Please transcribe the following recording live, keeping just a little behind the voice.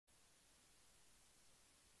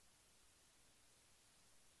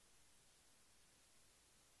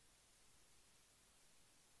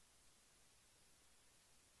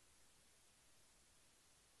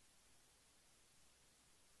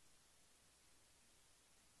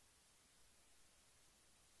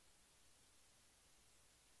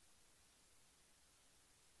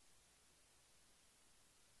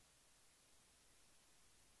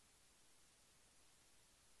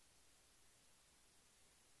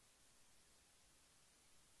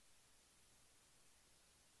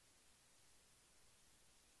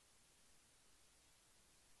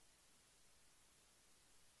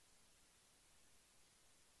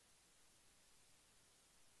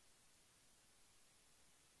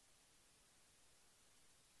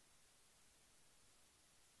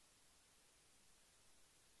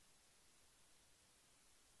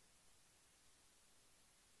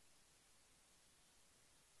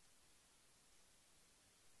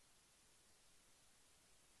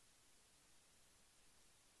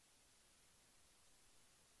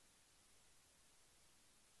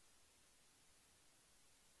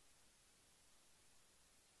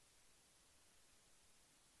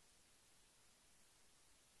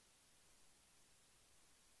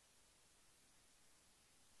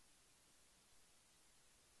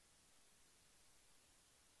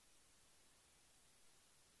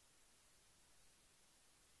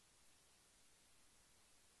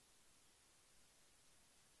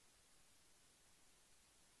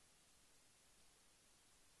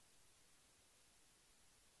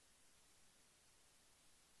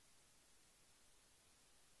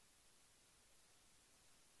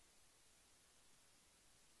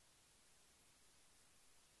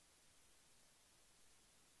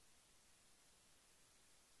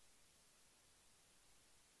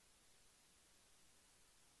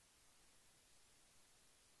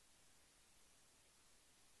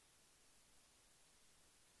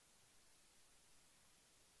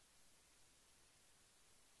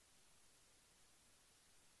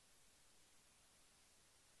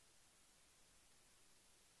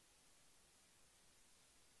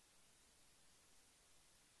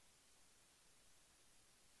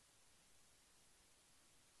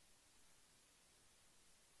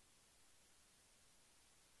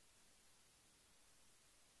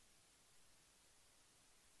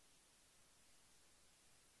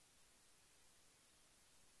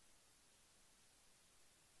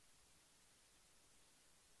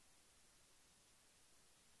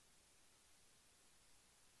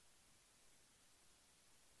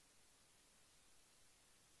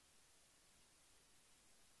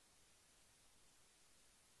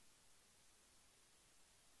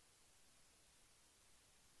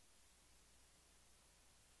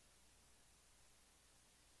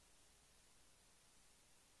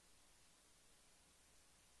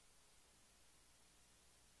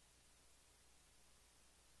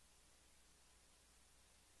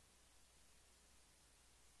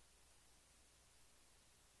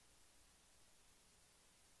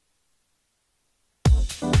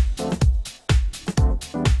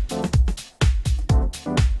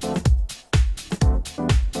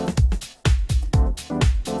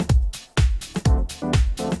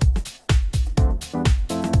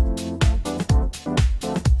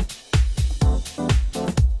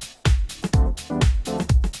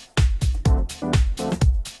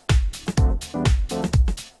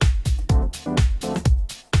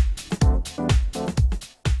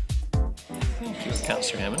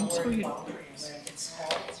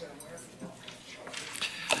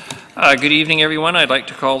Good evening, everyone. I'd like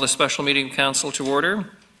to call the special meeting of Council to order.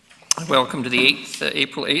 Welcome to the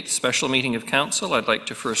April 8th special meeting of Council. I'd like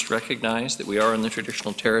to first recognize that we are in the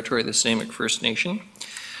traditional territory of the Snuneymuxw First Nation.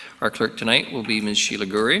 Our clerk tonight will be Ms. Sheila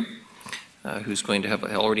Gurry, who's going to have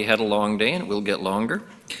already had a long day and it will get longer.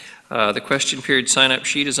 The question period sign-up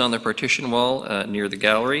sheet is on the partition wall near the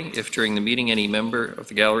gallery. If during the meeting any member of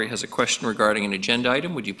the gallery has a question regarding an agenda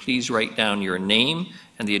item, would you please write down your name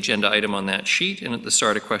and the agenda item on that sheet, and at the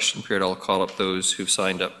start of question period I'll call up those who've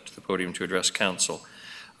signed up to the podium to address Council.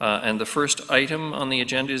 And the first item on the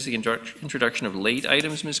agenda is the introduction of late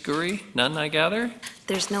items, Ms. Gurry. None, I gather?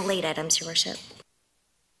 There's no late items, Your Worship.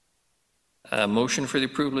 Motion for the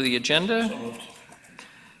approval of the agenda. So moved.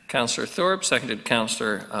 Councillor Thorpe, seconded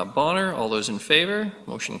Councillor Bonner. All those in favour?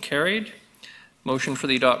 Motion carried. Motion for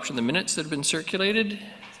the adoption of the minutes that have been circulated.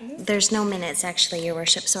 There's no minutes, actually, Your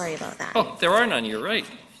Worship. Sorry about that. Oh, there are none. You're right.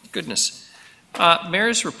 Goodness.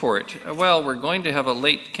 Mayor's report. Well, we're going to have a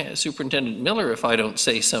late Superintendent Miller if I don't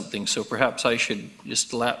say something, so perhaps I should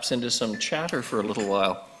just lapse into some chatter for a little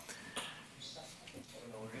while.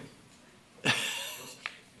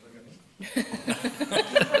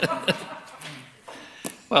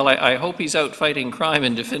 Well, I hope he's out fighting crime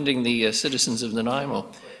and defending the citizens of Nanaimo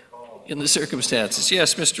in the circumstances.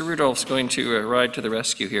 Yes, Mr. Rudolph's going to ride to the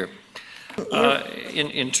rescue here.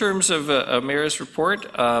 In terms of a mayor's report,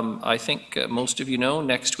 I think most of you know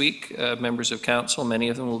next week members of council, many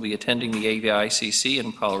of them will be attending the AVICC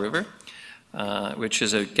in Powell River, which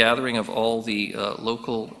is a gathering of all the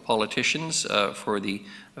local politicians for the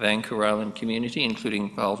Vancouver Island community, including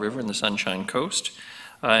Powell River and the Sunshine Coast.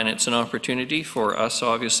 And it's an opportunity for us,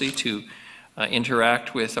 obviously, to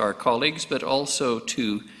interact with our colleagues, but also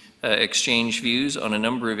to exchange views on a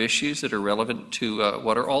number of issues that are relevant to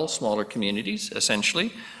what are all smaller communities,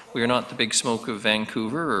 essentially. We are not the big smoke of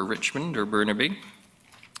Vancouver or Richmond or Burnaby.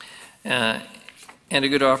 And a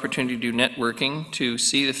good opportunity to do networking, to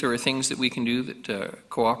see if there are things that we can do that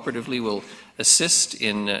cooperatively will assist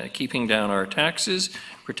in keeping down our taxes,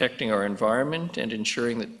 protecting our environment, and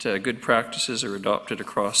ensuring that good practices are adopted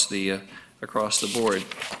across the board.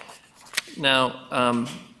 Now,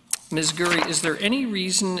 Ms. Gurry, is there any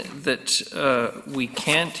reason that we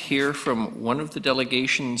can't hear from one of the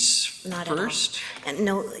delegations Not first? At all.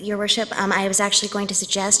 No, Your Worship. I was actually going to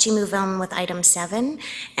suggest you move on with item 7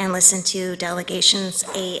 and listen to delegations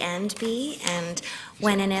A and B, and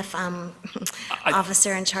when and if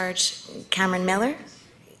Officer in Charge Cameron Miller.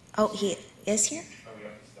 Oh, he is here?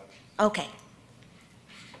 Okay.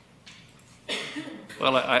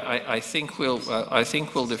 Well, I think we'll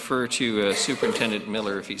defer to Superintendent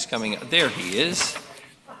Miller if he's coming. There he is.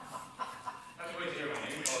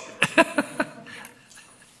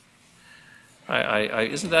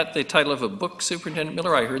 Isn't that the title of a book, Superintendent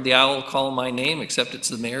Miller? I heard the owl call my name, except it's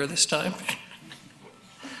the mayor this time.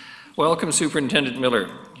 Welcome, Superintendent Miller.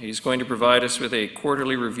 He's going to provide us with a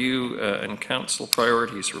quarterly review and council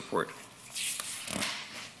priorities report.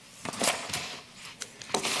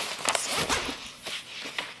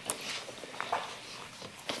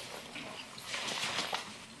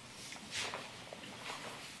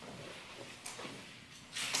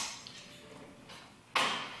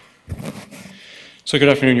 So good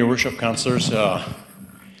afternoon, Your Worship, Councillors.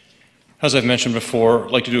 As I've mentioned before,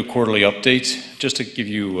 I'd like to do a quarterly update just to give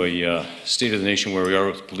you a state of the nation, where we are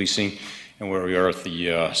with policing and where we are with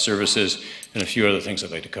the services, and a few other things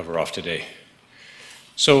I'd like to cover off today.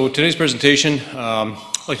 So today's presentation, I'd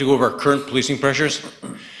like to go over our current policing pressures,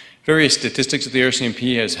 various statistics that the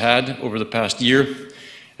RCMP has had over the past year,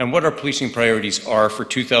 and what our policing priorities are for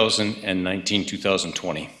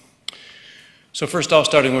 2019-2020. So first off,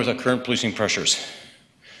 starting with our current policing pressures.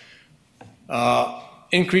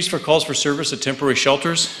 Increase for calls for service at temporary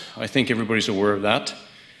shelters. I think everybody's aware of that.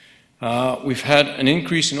 We've had an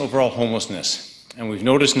increase in overall homelessness, and we've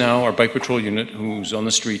noticed now our bike patrol unit, who's on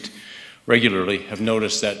the street regularly, have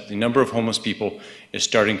noticed that the number of homeless people is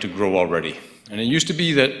starting to grow already. And it used to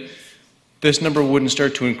be that this number wouldn't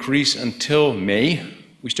start to increase until May.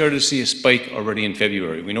 We started to see a spike already in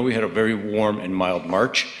February. We know we had a very warm and mild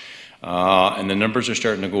March, and the numbers are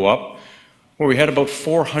starting to go up. Where we had about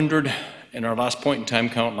 400 in our last point in time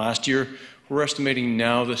count last year, we're estimating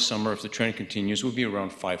now this summer, if the trend continues, we'll be around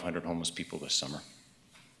 500 homeless people this summer.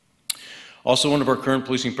 Also, one of our current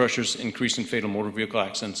policing pressures, increase in fatal motor vehicle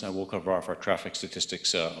accidents, and we'll cover off our traffic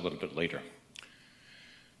statistics a little bit later.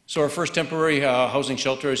 So our first temporary housing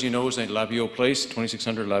shelter, as you know, is at Lavio Place,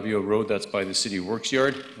 2600 Lavio Road. That's by the City Works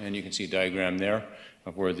Yard, and you can see a diagram there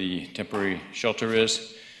of where the temporary shelter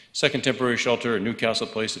is. Second temporary shelter at Newcastle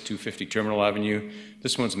Place at 250 Terminal Avenue.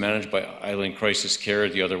 This one's managed by Island Crisis Care,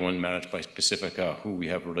 the other one managed by Pacifica, who we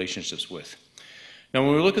have relationships with. Now,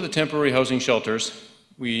 when we look at the temporary housing shelters,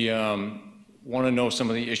 we want to know some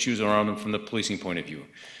of the issues around them from the policing point of view.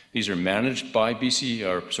 These are managed by by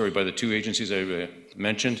the two agencies I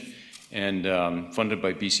mentioned, and funded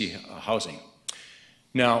by BC Housing.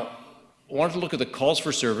 Now, I wanted to look at the calls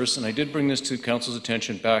for service, and I did bring this to Council's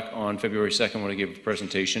attention back on February 2nd when I gave a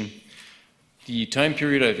presentation. The time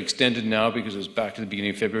period I've extended now because it was back to the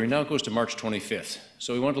beginning of February, now it goes to March 25th.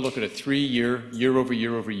 So we want to look at a 3-year,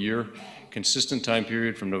 year-over-year, consistent time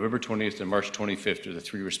period from November 20th to March 25th, or the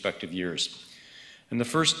 3 respective years. And the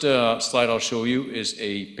first slide I'll show you is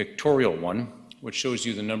a pictorial one, which shows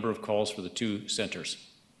you the number of calls for the 2 centers.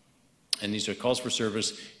 And these are calls for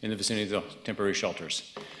service in the vicinity of the temporary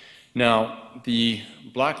shelters. Now, the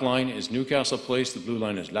black line is Newcastle Place, the blue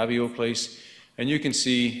line is Lavio Place, and you can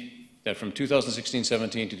see that from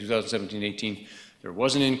 2016-17 to 2017-18, there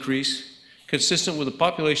was an increase consistent with the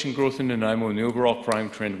population growth in Nanaimo and the overall crime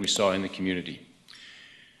trend we saw in the community.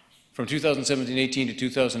 From 2017-18 to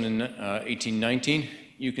 2018-19,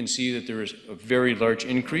 you can see that there is a very large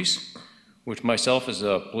increase, which myself as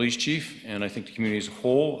a police chief, and I think the community as a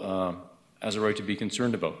whole, has a right to be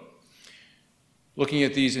concerned about. Looking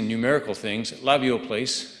at these in numerical things, at Lavio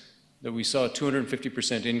Place, that we saw a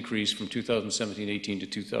 250% increase from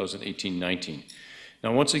 2017-18 to 2018-19.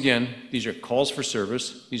 Now, once again, these are calls for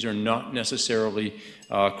service. These are not necessarily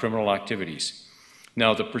criminal activities.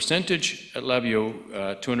 Now, the percentage at Lavio,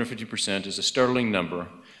 250%, is a startling number,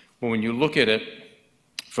 but when you look at it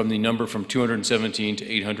from the number from 217 to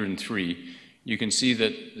 803, you can see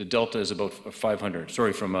that the delta is about 500.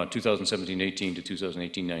 Sorry, from 2017-18 to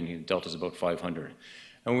 2018-19, the delta is about 500.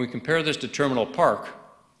 And when we compare this to Terminal Park,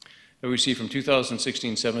 that we see from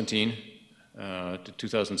 2016-17 to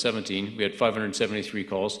 2017, we had 573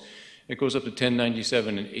 calls. It goes up to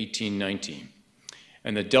 1097 in 18-19.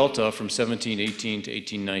 And the delta from 17-18 to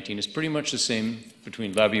 18-19 is pretty much the same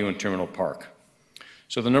between Lavio and Terminal Park.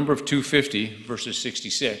 So the number of 250 versus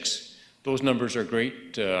 66, those numbers are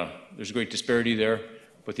great. There's a great disparity there,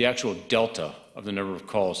 but the actual delta of the number of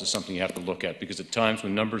calls is something you have to look at, because at times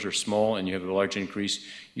when numbers are small and you have a large increase,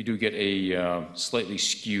 you do get a slightly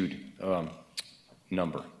skewed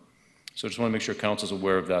number. So I just want to make sure Council's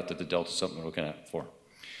aware of that, that the delta is something we're looking at for.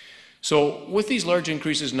 So with these large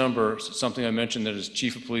increases in numbers, something I mentioned that as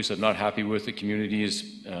Chief of Police I'm not happy with, the community has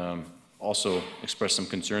also expressed some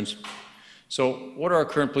concerns. So what are our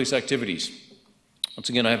current police activities? Once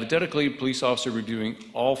again, I have a dedicated police officer reviewing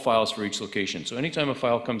all files for each location. So anytime a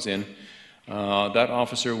file comes in, that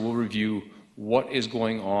officer will review what is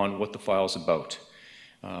going on, what the file is about.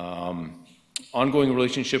 Ongoing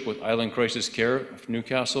relationship with Island Crisis Care of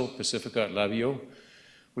Newcastle, Pacifica at Lavio.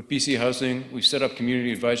 With BC Housing, we've set up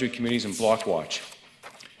community advisory committees and block watch.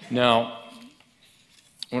 Now,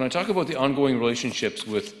 when I talk about the ongoing relationships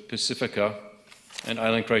with Pacifica and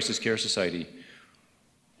Island Crisis Care Society,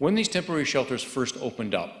 when these temporary shelters first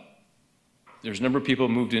opened up, there's a number of people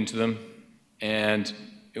moved into them, and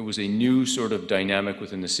it was a new sort of dynamic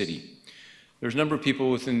within the city. There's a number of people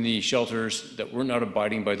within the shelters that were not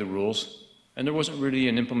abiding by the rules, and there wasn't really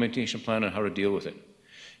an implementation plan on how to deal with it.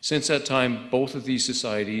 Since that time, both of these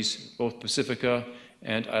societies, both Pacifica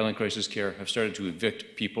and Island Crisis Care, have started to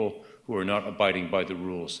evict people who are not abiding by the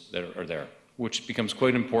rules that are there, which becomes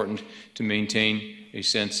quite important to maintain a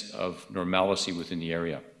sense of normalcy within the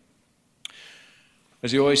area.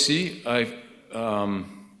 As you always see, I've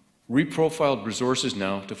reprofiled resources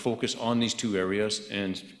now to focus on these 2 areas,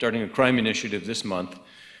 and starting a crime initiative this month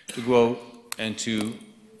to go out and to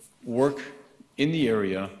work in the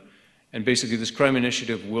area. And basically this crime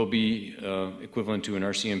initiative will be equivalent to an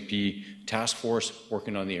RCMP task force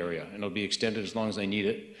working on the area, and it'll be extended as long as I need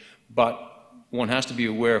it. But one has to be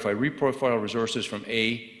aware, if I reprofile resources from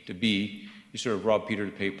A to B, you sort of rob Peter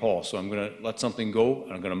to pay Paul. So I'm going to let something go,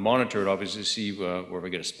 and I'm going to monitor it, obviously, to see where we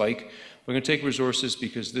get a spike. We're going to take resources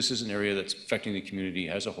because this is an area that's affecting the community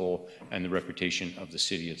as a whole and the reputation of the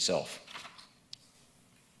city itself.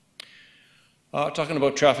 Talking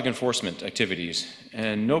about traffic enforcement activities,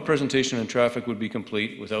 and no presentation on traffic would be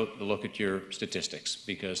complete without a look at your statistics,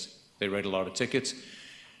 because they write a lot of tickets.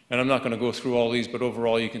 And I'm not going to go through all these, but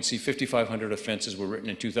overall you can see 5,500 offenses were written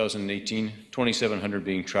in 2018, 2,700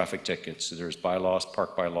 being traffic tickets. So there's bylaws,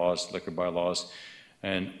 park bylaws, liquor bylaws,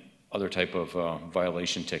 and other type of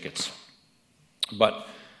violation tickets. But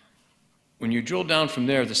when you drill down from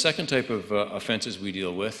there, the second type of offenses we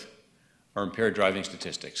deal with are impaired driving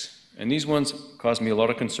statistics. And these ones cause me a lot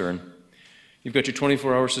of concern. You've got your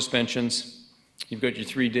 24-hour suspensions, you've got your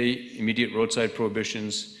 3-day immediate roadside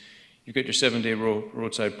prohibitions, You've got your 7-day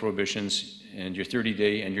roadside prohibitions and your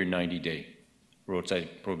 30-day and your 90-day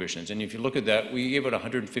roadside prohibitions. And if you look at that, we gave out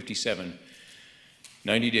 157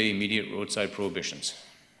 90-day immediate roadside prohibitions.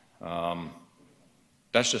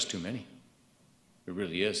 That's just too many. It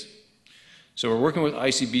really is. So we're working with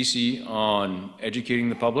ICBC on educating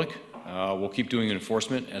the public. We'll keep doing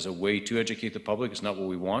enforcement as a way to educate the public. It's not what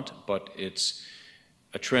we want, but it's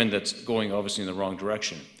a trend that's going obviously in the wrong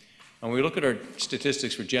direction. And when we look at our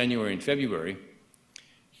statistics for January and February,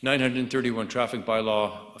 931 traffic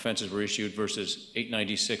bylaw offenses were issued versus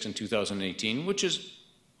 896 in 2018, which is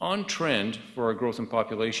on trend for our growth in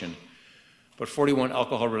population, but 41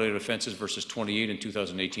 alcohol-related offenses versus 28 in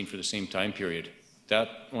 2018 for the same time period. That,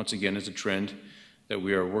 once again, is a trend that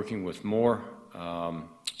we are working with more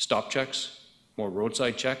stop checks, more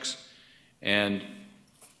roadside checks, and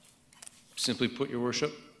simply put, your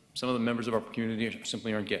worship, some of the members of our community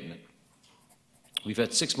simply aren't getting it. We've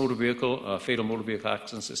had 6 fatal motor vehicle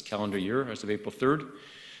accidents this calendar year as of April 3rd.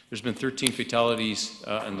 There's been 13 fatalities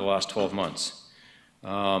in the last 12 months.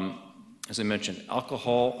 As I mentioned,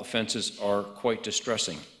 alcohol offenses are quite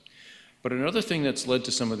distressing. But another thing that's led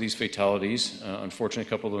to some of these fatalities, unfortunately a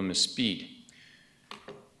couple of them, is speed.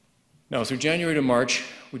 Now, through January to March,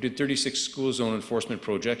 we did 36 school zone enforcement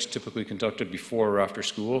projects, typically conducted before or after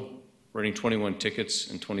school, writing 21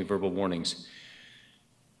 tickets and 20 verbal warnings.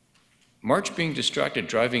 March being distracted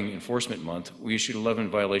driving enforcement month, we issued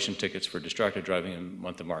 11 violation tickets for distracted driving in the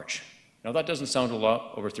month of March. Now, that doesn't sound a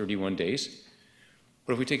lot over 31 days,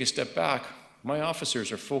 but if we take a step back, my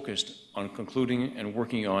officers are focused on concluding and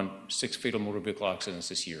working on 6 fatal motor vehicle accidents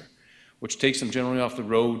this year, which takes them generally off the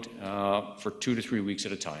road for 2 to 3 weeks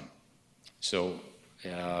at a time. So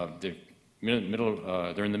they're in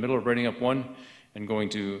the middle of writing up one and going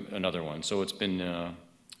to another one. So it's been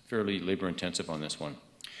fairly labor intensive on this one.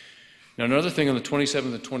 Now, another thing, on the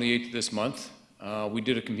 27th and 28th of this month, we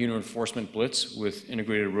did a commuter enforcement blitz with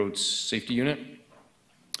Integrated Road Safety Unit.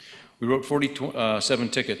 We wrote 47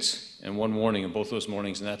 tickets and 1 warning in both those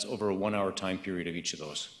mornings, and that's over a 1-hour time period of each of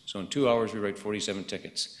those. So in 2 hours, we write 47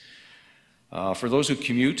 tickets. For those who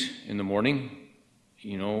commute in the morning,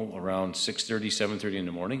 you know, around 6:30, 7:30 in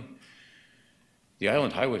the morning, the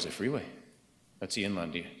Island Highway is a freeway. That's the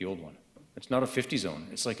inland, the old one. It's not a 50 zone.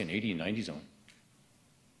 It's like an 80, 90 zone.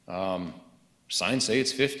 Signs say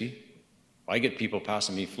it's 50. I get people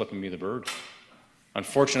passing me, flipping me the bird.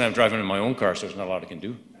 Unfortunately, I'm driving in my own car, so there's not a lot I can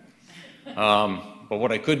do. But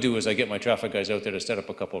what I could do is I get my traffic guys out there to set up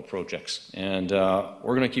a couple of projects. And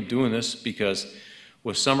we're going to keep doing this because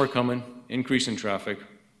with summer coming, increase in traffic,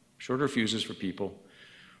 shorter fuses for people,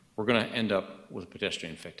 we're going to end up with a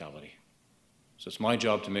pedestrian fatality. So it's my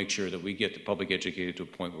job to make sure that we get the public educated to a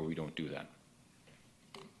point where we don't do that.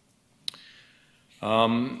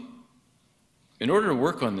 In order to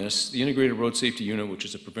work on this, the Integrated Road Safety Unit, which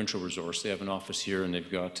is a provincial resource, they have an office here and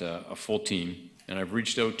they've got a full team. And I've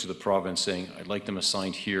reached out to the province saying I'd like them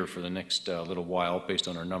assigned here for the next little while based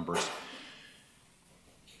on our numbers.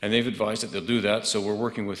 And they've advised that they'll do that, so we're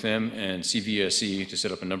working with them and CVSE to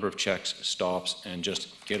set up a number of checks, stops, and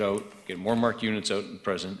just get out, get more marked units out and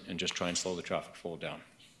present, and just try and slow the traffic flow down.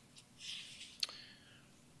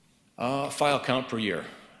 File count per year.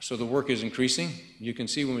 So the work is increasing. You can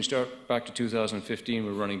see when we start back to 2015,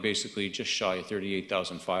 we're running basically just shy of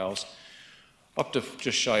 38,000 files, up to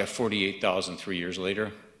just shy of 48,000 3 years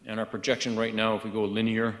later. And our projection right now, if we go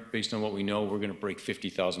linear, based on what we know, we're going to break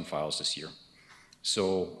 50,000 files this year.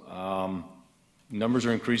 So numbers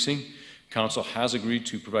are increasing. Council has agreed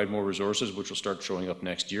to provide more resources, which will start showing up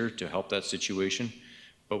next year to help that situation.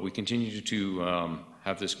 But we continue to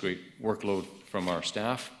have this great workload from our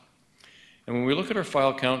staff. And when we look at our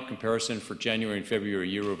file count comparison for January and February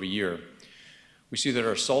year over year, we see that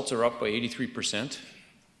our assaults are up by 83%,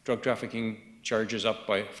 drug trafficking charges up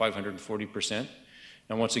by 540%.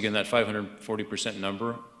 And once again, that 540%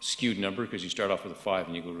 number, skewed number, because you start off with a 5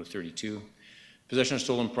 and you go to a 32. Possession of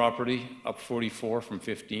stolen property up 44 from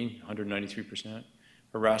 15, 193%.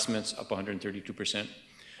 Harassments up 132%.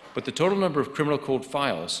 But the total number of criminal code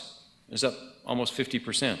files is up almost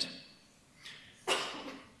 50%.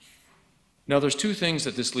 Now, there's 2 things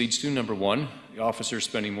that this leads to. Number 1, the officers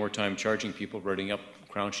spending more time charging people, writing up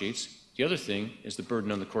crown sheets. The other thing is the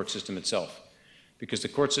burden on the court system itself, because the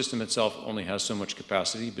court system itself only has so much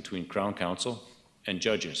capacity between Crown Counsel and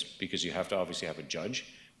judges, because you have to obviously have a judge,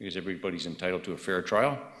 because everybody's entitled to a fair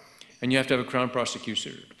trial, and you have to have a Crown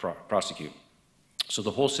prosecutor to prosecute. So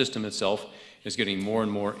the whole system itself is getting more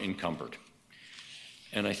and more encumbered.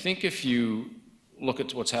 And I think if you look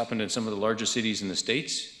at what's happened in some of the largest cities in the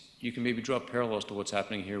States, you can maybe draw parallels to what's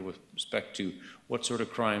happening here with respect to what sort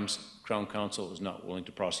of crimes Crown Counsel is not willing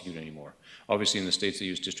to prosecute anymore. Obviously, in the States, they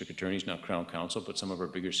use district attorneys, not Crown Counsel, but some of our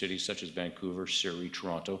bigger cities, such as Vancouver, Surrey,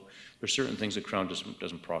 Toronto, there's certain things that Crown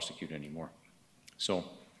doesn't prosecute anymore. So,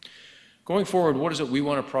 going forward, what is it we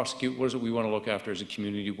want to prosecute? What is it we want to look after as a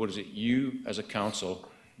community? What is it you, as a council,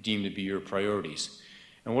 deem to be your priorities?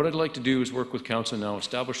 And what I'd like to do is work with council now,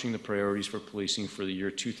 establishing the priorities for policing for the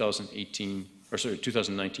year 2019,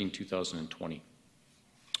 2020.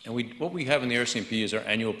 And what we have in the RCMP is our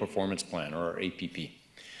annual performance plan, or our APP.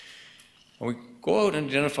 And we go out and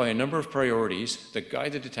identify a number of priorities that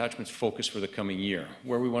guide the detachment's focus for the coming year,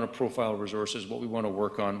 where we want to profile resources, what we want to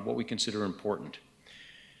work on, what we consider important.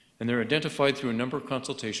 And they're identified through a number of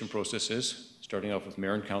consultation processes, starting off with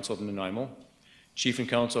Mayor and Council of Nanaimo, Chief and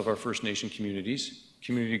Council of our First Nation communities,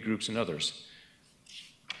 community groups, and others.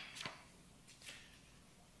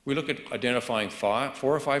 We look at identifying 4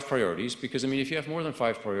 or 5 priorities, because, I mean, if you have more than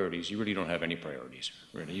 5 priorities, you really don't have any priorities,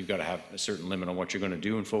 really. You've got to have a certain limit on what you're going to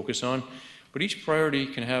do and focus on. But each priority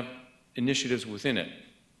can have initiatives within it,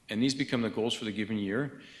 and these become the goals for the given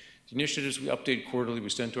year. The initiatives we update quarterly, we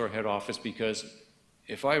send to our head office, because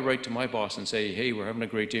if I write to my boss and say, hey, we're having a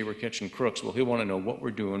great day, we're catching crooks, well, he'll want to know what we're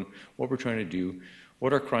doing, what we're trying to do,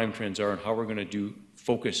 what our crime trends are, and how we're going to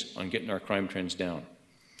focus on getting our crime trends down.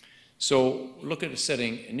 So look at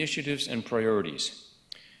setting initiatives and priorities.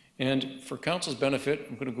 And for council's benefit,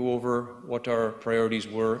 I'm going to go over what our priorities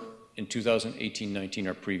were in 2018-19,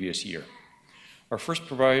 our previous year. Our first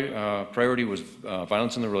priority was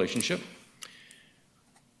violence in the relationship.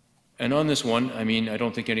 And on this one, I mean, I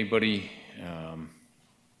don't think anybody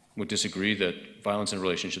would disagree that violence in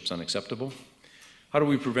relationships is unacceptable. How do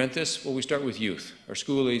we prevent this? Well, we start with youth. Our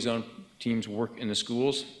school liaison teams work in the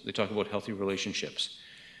schools. They talk about healthy relationships.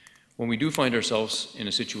 When we do find ourselves in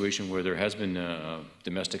a situation where there has been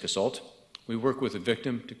domestic assault, we work with the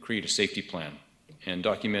victim to create a safety plan and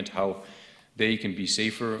document how they can be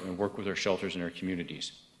safer and work with our shelters in our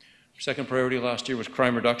communities. Our second priority last year was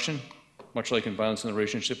crime reduction. Much like in violence in the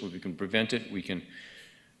relationship, if we can prevent it, we can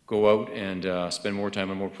go out and spend more time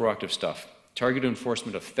on more proactive stuff. Targeted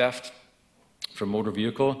enforcement of theft from motor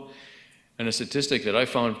vehicle. And a statistic that I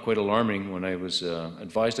found quite alarming when I was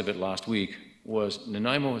advised of it last week was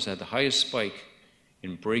Nanaimo has had the highest spike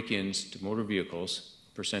in break-ins to motor vehicles,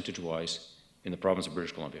 percentage-wise, in the province of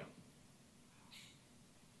British Columbia.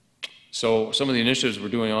 So some of the initiatives we're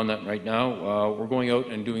doing on that right now, we're going out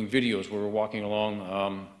and doing videos where we're walking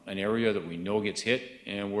along an area that we know gets hit,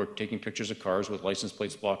 and we're taking pictures of cars with license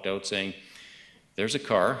plates blocked out saying, there's a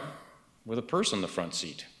car with a purse on the front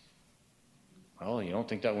seat. Well, you don't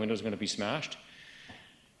think that window's going to be smashed?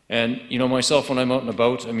 And, you know, myself, when I'm out and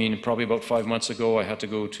about, I mean, probably about 5 months ago, I had to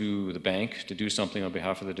go to the bank to do something on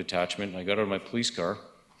behalf of the detachment. I got out of my police car,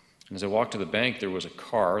 and as I walked to the bank, there was a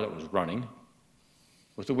car that was running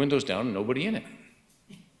with the windows down and nobody in it.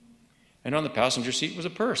 And on the passenger seat was a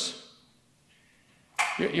purse.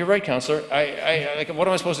 You're right, Councillor. Like, what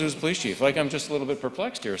am I supposed to do as police chief? Like, I'm just a little bit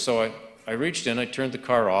perplexed here. So I reached in, I turned the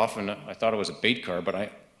car off, and I thought it was a bait car, but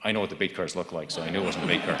I know what the bait cars look like, so I knew it wasn't a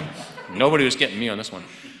bait car. Nobody was getting me on this one.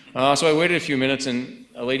 So I waited a few minutes, and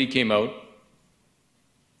a lady came out,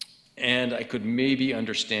 and I could maybe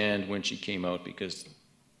understand when she came out, because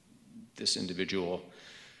this individual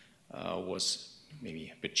was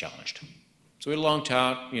maybe a bit challenged. So we had a long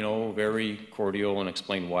chat, you know, very cordial, and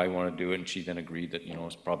explained why I wanted to do it, and she then agreed that, you know, it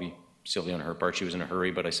was probably silly on her part. She was in a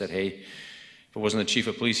hurry, but I said, hey, if it wasn't the chief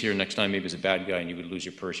of police here, next time maybe it's a bad guy, and you would lose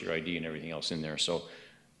your purse, your ID, and everything else in there. So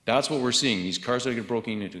that's what we're seeing. These cars that get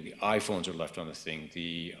broken into, the iPhones are left on the thing,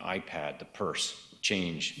 the iPad, the purse,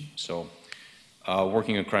 change. So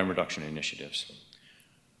working on crime reduction initiatives.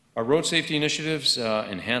 Our road safety initiatives,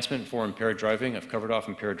 enhancement for impaired driving. I've covered off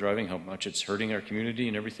impaired driving, how much it's hurting our community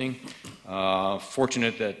and everything.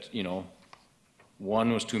 Fortunate that, you know,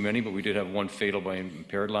 one was too many, but we did have one fatal by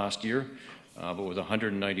impaired last year. But with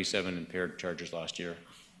 197 impaired charges last year,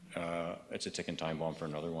 it's a ticking time bomb for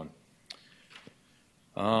another one.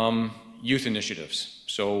 Youth initiatives.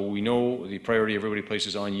 So we know the priority everybody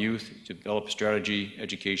places on youth, to develop strategy,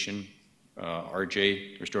 education,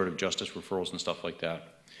 RJ, restorative justice referrals and stuff like that.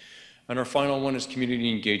 And our final one is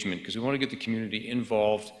community engagement, because we want to get the community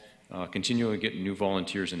involved, continually get new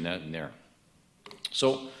volunteers in that and there.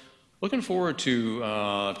 So looking forward to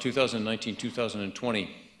 2019,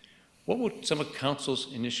 2020, what would some of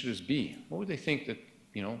council's initiatives be? What would they think that,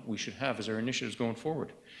 you know, we should have as our initiatives going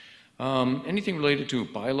forward? Anything related to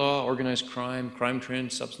bylaw, organized crime, crime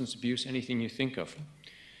trends, substance abuse, anything you think of.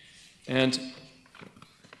 And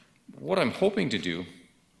what I'm hoping to do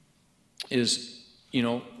is, you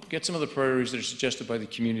know, get some of the priorities that are suggested by the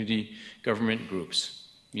community government groups.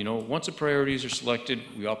 You know, once the priorities are selected,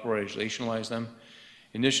 we operationalize them.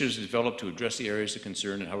 Initiatives are developed to address the areas of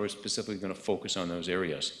concern and how we're specifically going to focus on those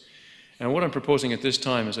areas. And what I'm proposing at this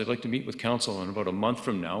time is I'd like to meet with council in about a month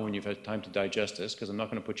from now when you've had time to digest this, because I'm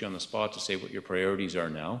not going to put you on the spot to say what your priorities are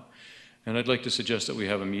now. And I'd like to suggest that we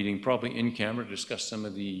have a meeting probably in camera to discuss some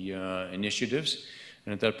of the initiatives.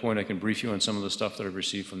 And at that point, I can brief you on some of the stuff that I've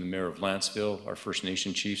received from the Mayor of Lantzville, our First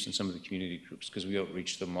Nation chiefs, and some of the community groups, because we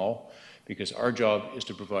outreach them all. Because our job is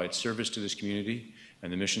to provide service to this community,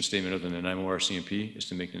 and the mission statement of the Nanaimo RCMP is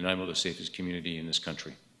to make Nanaimo the safest community in this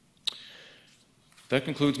country. That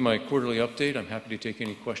concludes my quarterly update. I'm happy to take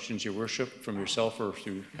any questions, Your Worship, from yourself or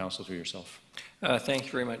through council through yourself. Thank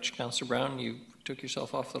you very much, Councillor Brown. You took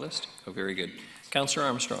yourself off the list? Oh, very good. Councillor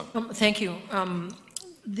Armstrong. Thank you.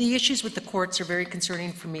 The issues with the courts are very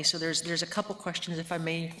concerning for me, so there's a couple questions, if I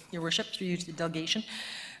may, Your Worship, through you to the delegation.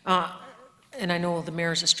 And I know the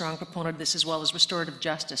Mayor is a strong proponent of this as well as restorative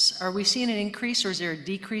justice. Are we seeing an increase or is there a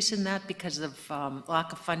decrease in that because of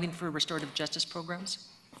lack of funding for restorative justice programs?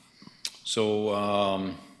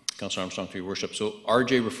 So, Councillor Armstrong, for Your Worship, so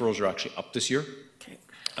RJ referrals are actually up this year. Okay.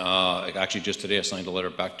 Actually, just today I signed a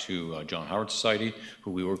letter back to John Howard Society,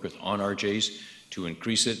 who we work with on RJs, to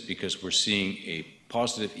increase it because we're seeing a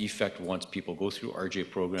positive effect once people go through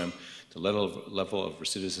RJ program. The level of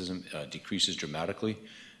recidivism decreases dramatically.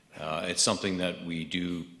 It's something that we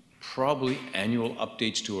do probably annual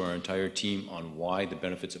updates to our entire team on why the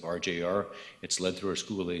benefits of RJ are. It's led through our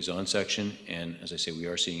school liaison section, and as I say, we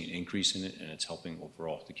are seeing an increase in it, and it's helping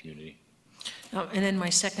overall the community. And then my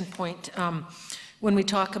second point, when we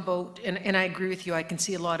talk about, and I agree with you, I can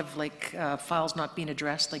see a lot of like files not being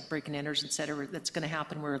addressed, like break and enters, et cetera, that's going to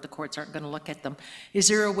happen where the courts aren't going to look at them. Is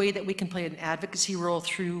there a way that we can play an advocacy role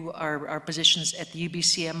through our positions at the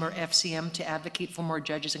UBCM or FCM to advocate for more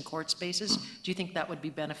judges in court spaces? Do you think that would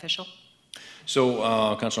be beneficial? So,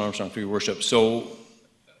 Councillor Armstrong, for Your Worship, so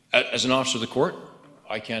as an officer of the court,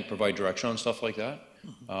 I can't provide direction on stuff like that.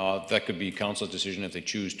 That could be council's decision if they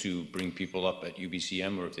choose to bring people up at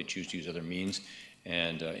UBCM or if they choose to use other means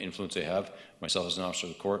and influence they have. Myself as an officer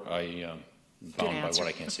of the court, I am bound by what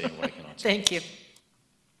I can say and what I cannot say. Thank you.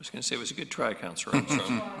 I was going to say it was a good try, Councillor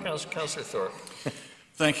Armstrong. Councillor Thorpe.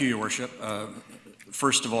 Thank you, Your Worship.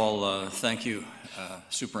 First of all, thank you,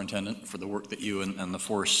 Superintendent, for the work that you and the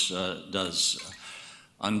force does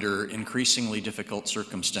under increasingly difficult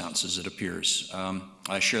circumstances, it appears.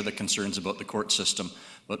 I share the concerns about the court system,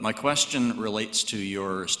 but my question relates to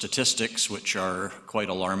your statistics, which are quite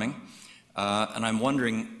alarming. And I'm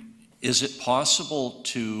wondering, is it possible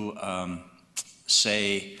to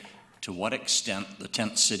say to what extent the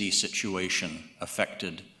tent city situation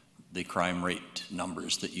affected the crime rate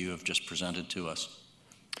numbers that you have just presented to us?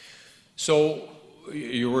 So,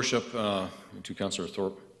 Your Worship, to Councillor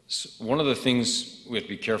Thorpe, one of the things we have to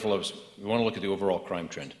be careful of is we want to look at the overall crime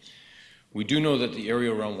trend. We do know that the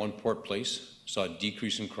area around One Port Place saw a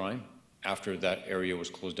decrease in crime after that area was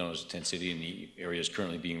closed down as a tent city, and the area is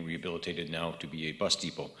currently being rehabilitated now to be a bus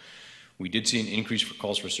depot. We did see an increase for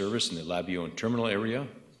calls for service in the Labio and Terminal area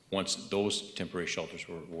once those temporary shelters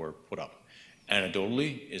were put up.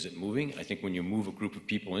 Anecdotally, is it moving? I think when you move a group of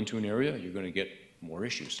people into an area, you're going to get more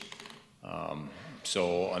issues.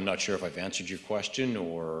 So I'm not sure if I've answered your question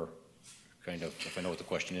or kind of if I know what the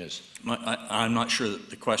question is. I'm not sure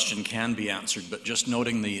that the question can be answered, but just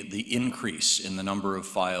noting the increase in the number of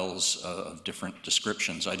files of different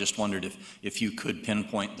descriptions, I just wondered if you could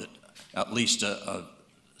pinpoint that at least a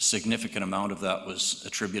significant amount of that was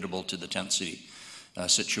attributable to the tent city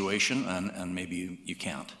situation, and maybe you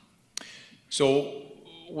can't. So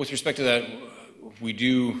with respect to that, we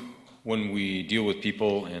do, when we deal with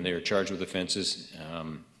people and they are charged with offenses,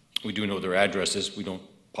 we do know their addresses. We don't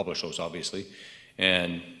publish those, obviously.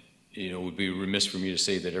 And, you know, it would be remiss for me to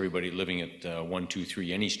say that everybody living at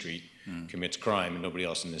 123 any street commits crime and nobody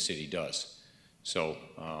else in the city does. So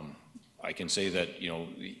I can say that, you know,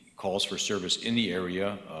 the calls for service in the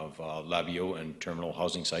area of Labio and terminal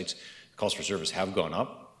housing sites, calls for service have gone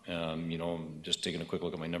up. You know, I'm just taking a quick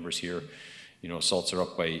look at my numbers here. You know, assaults are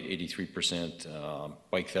up by 83%,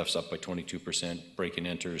 bike thefts up by 22%, break and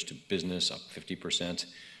enters to business up 50%.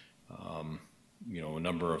 You know, a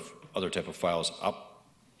number of other type of files up.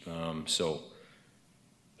 So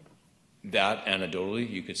that anecdotally,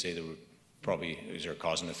 you could say there would probably, is there a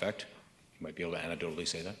cause and effect? You might be able to anecdotally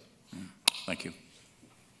say that. Thank you.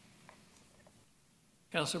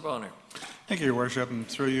 Councillor Bonner. Thank you, Your Worship, and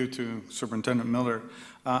through you to Superintendent Miller.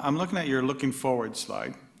 I'm looking at your looking forward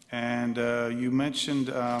slide, and you mentioned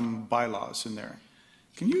bylaws in there.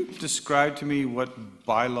 Can you describe to me what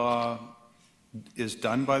bylaw is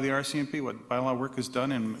done by the RCMP, what bylaw work is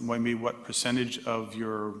done, and maybe what percentage of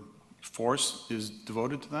your force is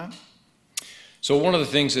devoted to that? So one of the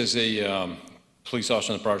things as a police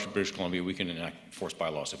officer in the province of British Columbia, we can enforce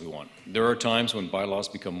bylaws if we want. There are times when bylaws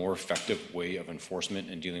become a more effective way of enforcement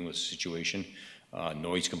and dealing with the situation.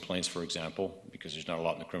 Noise complaints, for example, because there's not a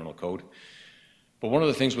lot in the criminal code. But one of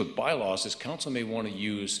the things with bylaws is council may want to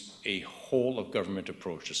use a whole of government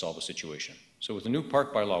approach to solve a situation. So with the new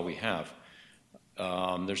park bylaw we have,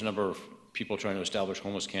 there's a number of people trying to establish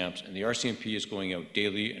homeless camps, and the RCMP is going out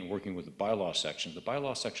daily and working with the bylaw section. The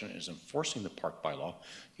bylaw section is enforcing the park bylaw.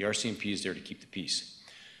 The RCMP is there to keep the peace.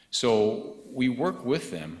 So we work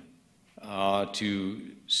with them to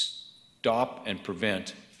stop and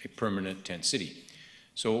prevent a permanent tent city.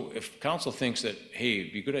 So if council thinks that, hey,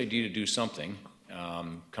 it'd be a good idea to do something,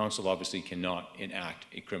 council obviously cannot enact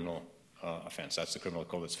a criminal offense. That's the criminal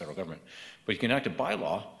code, that's federal government. But you can enact a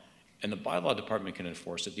bylaw, and the bylaw department can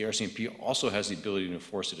enforce it. The RCMP also has the ability to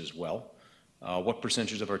enforce it as well. What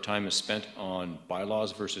percentage of our time is spent on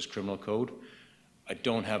bylaws versus criminal code? I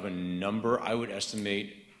don't have a number. I would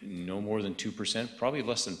estimate no more than 2%, probably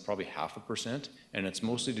less than probably 0.5%, and it's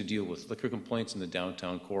mostly to deal with liquor complaints in the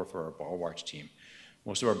downtown core for our bar watch team.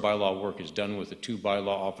 Most of our bylaw work is done with the 2 bylaw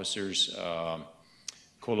officers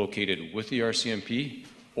co-located with the RCMP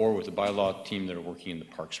or with the bylaw team that are working in the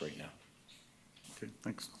parks right now. Okay,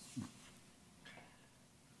 thanks.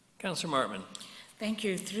 Councillor Martman. Thank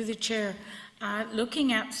you. Through the chair,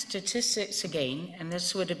 looking at statistics again, and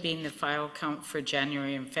this would have been the file count for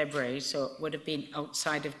January and February, so it would have been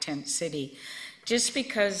outside of Tent City. Just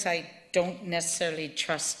because I don't necessarily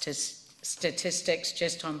trust statistics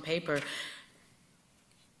just on paper,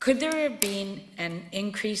 could there have been an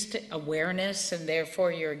increased awareness and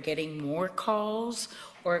therefore you're getting more calls?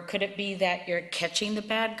 Or could it be that you're catching the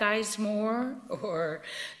bad guys more? Or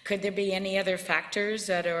could there be any other factors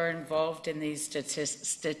that are involved in these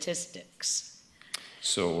statistics?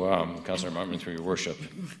 So, Councillor Martman, through your worship,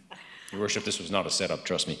 this was not a setup,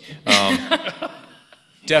 trust me.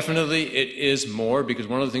 Definitely it is more, because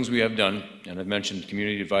one of the things we have done, and I've mentioned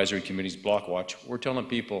community advisory committees, block watch, we're telling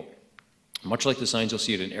people, much like the signs you'll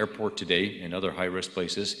see at an airport today and other high-risk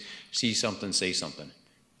places, see something, say something.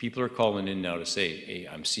 People are calling in now to say, hey,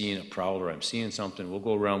 I'm seeing a prowler, I'm seeing something, we'll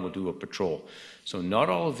go around, we'll do a patrol. So not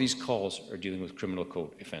all of these calls are dealing with criminal code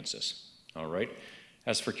offenses, all right?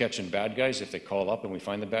 As for catching bad guys, if they call up and we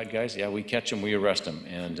find the bad guys, yeah, we catch them, we arrest them.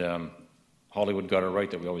 And Hollywood got it right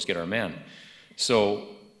that we always get our man. So,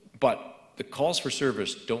 but the calls for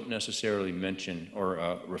service don't necessarily mention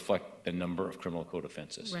or reflect the number of criminal code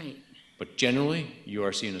offenses. Right. But generally, you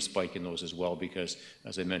are seeing a spike in those as well because,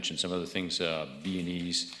 as I mentioned, some of the things,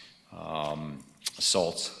 B&Es,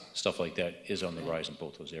 assaults, stuff like that is on the rise in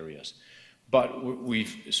both those areas. But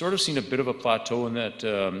we've sort of seen a bit of a plateau in that,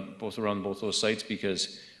 both around both those sites,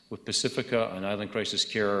 because with Pacifica and Island Crisis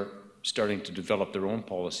Care starting to develop their own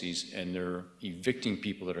policies and they're evicting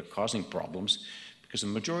people that are causing problems, because the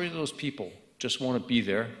majority of those people just want to be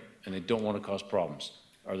there and they don't want to cause problems.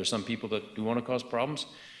 Are there some people that do want to cause problems?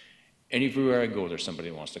 Anywhere I go, there's somebody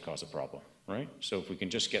that wants to cause a problem, right? So if we can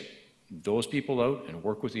just get those people out and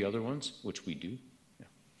work with the other ones, which we do. Yeah.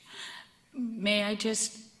 May I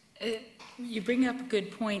just, you bring up a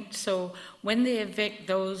good point. So when they evict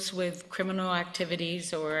those with criminal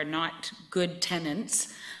activities or are not good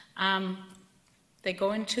tenants, they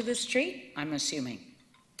go into the street, I'm assuming.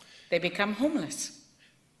 They become homeless.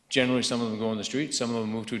 Generally, some of them go on the street, some of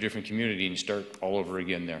them move to a different community and start all over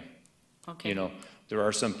again there. Okay. You know, there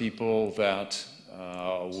are some people that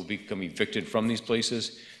will become evicted from these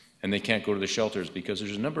places and they can't go to the shelters because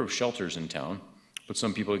there's a number of shelters in town, but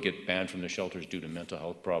some people get banned from the shelters due to mental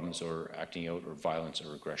health problems or acting out or violence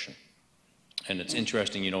or aggression. And it's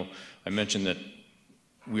interesting, you know, I mentioned that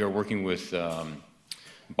we are working with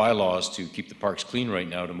bylaws to keep the parks clean right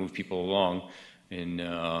now to move people along. In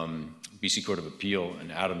BC Court of Appeal and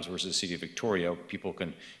Adams versus the City of Victoria, people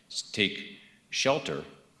can take shelter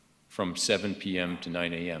from 7 p.m. to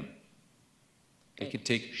 9 a.m. They can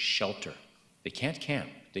take shelter. They can't camp.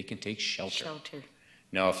 They can take shelter. Shelter.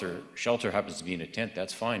 Now, if their shelter happens to be in a tent,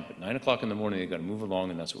 that's fine. But 9 o'clock in the morning, they've got to move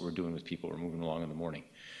along, and that's what we're doing with people. We're moving along in the morning.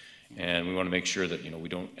 And we want to make sure that, you know, we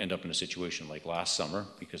don't end up in a situation like last summer,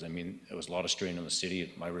 because, I mean, there was a lot of strain on the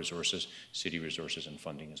city, my resources, city resources, and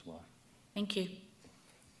funding as well. Thank you.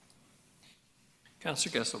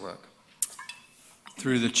 Councillor Gesselbrock.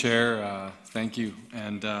 Through the chair, thank you.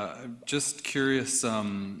 And just curious,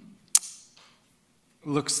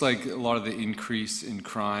 looks like a lot of the increase in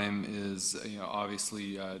crime is, you know,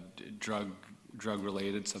 obviously drug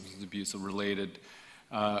related, substance abuse related.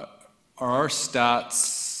 Are our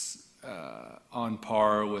stats on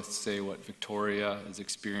par with, say, what Victoria is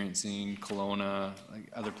experiencing, Kelowna, like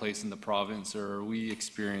other places in the province, or are we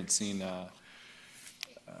experiencing a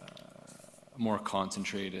more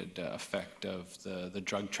concentrated effect of the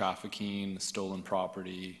drug trafficking, the stolen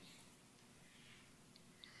property?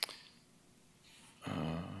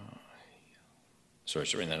 Sorry,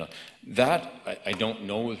 writing that down. That, I don't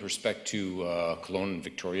know with respect to Kelowna and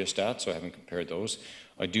Victoria stats, so I haven't compared those.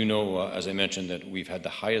 I do know, as I mentioned, that we've had the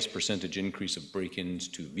highest percentage increase of break-ins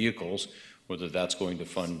to vehicles. Whether that's going to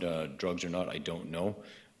fund drugs or not, I don't know.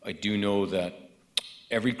 I do know that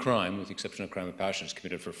every crime, with the exception of crime of passion, is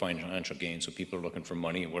committed for financial gain. So people are looking for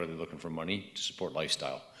money, and what are they looking for money? To support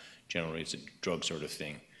lifestyle. Generally, it's a drug sort of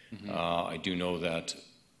thing. I do know that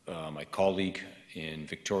my colleague in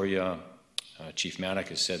Victoria, Chief Manick,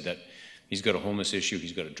 has said that he's got a homeless issue,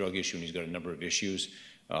 he's got a drug issue, and he's got a number of issues.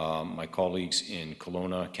 My colleagues in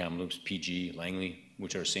Kelowna, Kamloops, PG, Langley,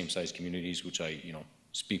 which are same-sized communities, which I,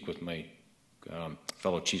 speak with my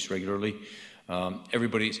fellow chiefs regularly.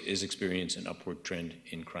 Everybody is experiencing an upward trend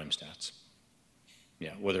in crime stats.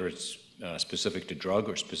 Yeah, whether it's specific to drug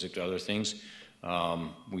or specific to other things,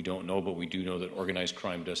 we don't know, but we do know that organized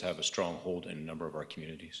crime does have a strong hold in a number of our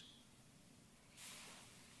communities.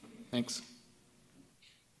 Thanks.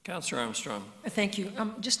 Councillor Armstrong. Thank you.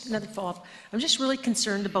 Just another follow-up. I'm just really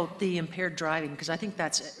concerned about the impaired driving, because I think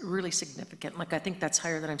that's really significant. Like, I think that's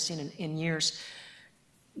higher than I've seen in years.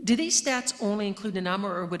 Do these stats only include Nanaimo,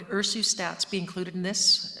 or would URSU stats be included in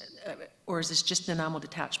this? Or is this just Nanaimo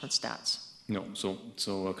detachment stats? No, so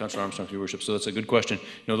Councillor Armstrong, Your Worship, so that's a good question.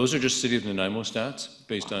 No, those are just City of Nanaimo stats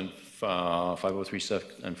based on 503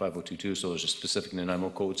 and 5022, so those are specific Nanaimo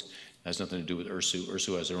codes. It has nothing to do with URSU.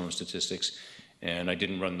 URSU has their own statistics. And I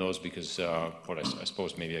didn't run those because, I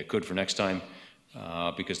suppose maybe I could for next time,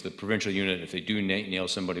 because the provincial unit, if they do nail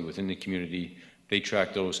somebody within the community, they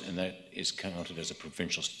track those, and that is counted as a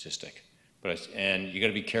provincial statistic. And you got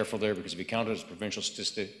to be careful there, because if you count it as a provincial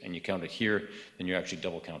statistic and you count it here, then you're actually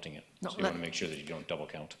double counting it. No, so you want to make sure that you don't double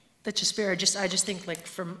count. That's just fair. I just think, like,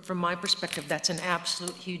 from my perspective, that's an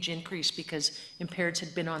absolute huge increase, because impaireds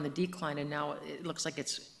had been on the decline, and now it looks like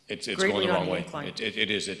it's going the wrong way.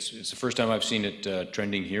 It is. It's the first time I've seen it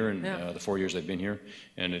trending here in the 4 years I've been here,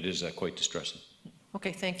 and it is quite distressing.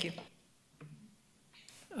 Okay, thank you.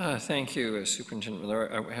 Thank you, Superintendent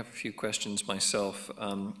Miller. I have a few questions myself.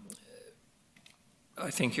 I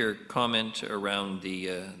think your comment around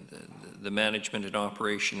the management and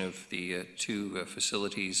operation of the two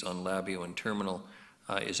facilities on Labio and Terminal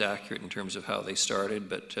is accurate in terms of how they started,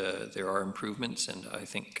 but there are improvements, and I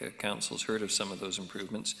think Council's heard of some of those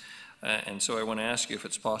improvements. And so I want to ask you if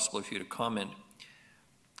it's possible for you to comment.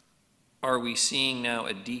 Are we seeing now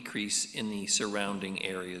a decrease in the surrounding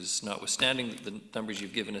areas? Notwithstanding that the numbers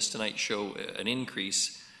you've given us tonight show an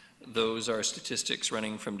increase, those are statistics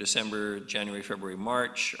running from December, January, February,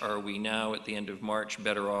 March. Are we now at the end of March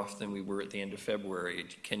better off than we were at the end of February?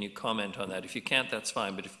 Can you comment on that? If you can't, that's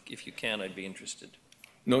fine, but if you can, I'd be interested.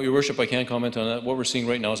 No, Your Worship, I can't comment on that. What we're seeing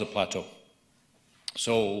right now is a plateau.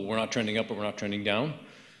 So we're not trending up, but we're not trending down.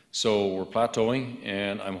 So we're plateauing,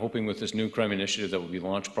 and I'm hoping with this new crime initiative that will be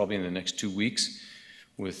launched probably in the next 2 weeks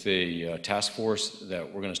with a task force that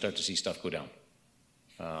we're going to start to see stuff go down.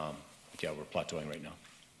 But yeah, we're plateauing right now.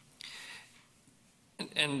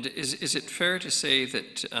 And is it fair to say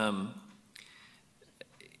that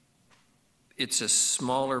it's a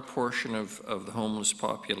smaller portion of the homeless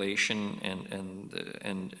population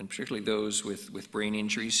and particularly those with brain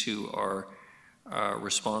injuries who are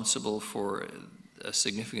responsible for a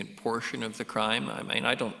significant portion of the crime? I mean,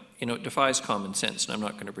 it defies common sense, and I'm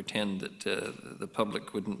not going to pretend that the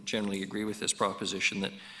public wouldn't generally agree with this proposition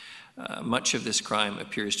that much of this crime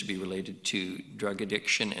appears to be related to drug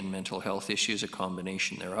addiction and mental health issues, a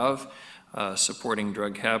combination thereof, supporting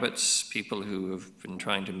drug habits, people who have been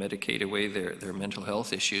trying to medicate away their mental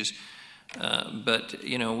health issues. But,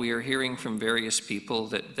 we are hearing from various people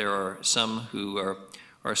that there are some who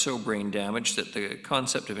are so brain damaged that the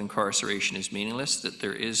concept of incarceration is meaningless, that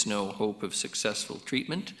there is no hope of successful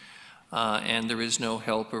treatment, and there is no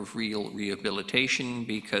help of real rehabilitation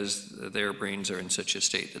because their brains are in such a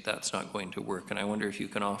state that that's not going to work. And I wonder if you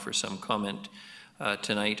can offer some comment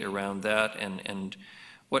tonight around that, and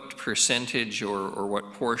what percentage or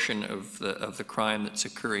what portion of the crime that's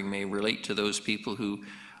occurring may relate to those people who,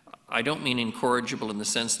 I don't mean incorrigible in the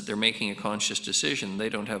sense that they're making a conscious decision. They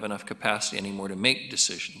don't have enough capacity anymore to make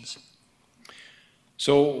decisions.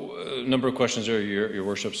 So a number of questions there, Your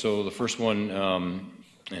Worship. So the first one,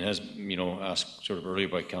 and as asked sort of earlier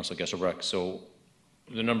by Councillor Gesselbrecht, so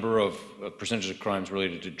the number of percentage of crimes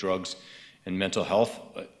related to drugs and mental health,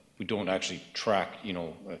 we don't actually track,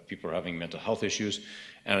 if people are having mental health issues.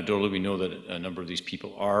 Anecdotally, we know that a number of these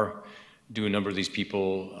people are. Do a number of these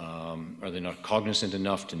people, are they not cognizant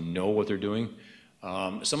enough to know what they're doing?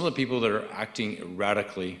 Some of the people that are acting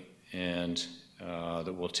erratically and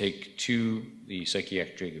that we'll take to the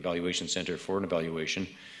Psychiatric Evaluation Center for an evaluation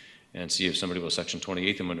and see if somebody will Section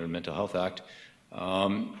 28 them under the Mental Health Act.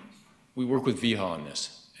 We work with VIHA on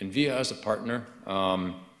this, and VIHA as a partner.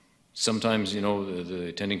 Sometimes, the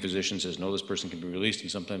attending physician says, no, this person can be released, and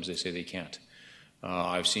sometimes they say they can't.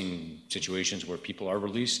 I've seen situations where people are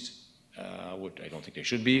released, I don't think they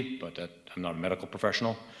should be, but I'm not a medical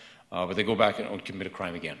professional, but they go back and commit a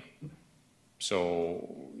crime again. So,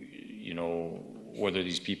 whether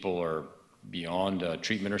these people are beyond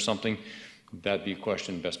treatment or something, that'd be a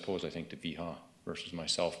question best posed, I think, to VIHA versus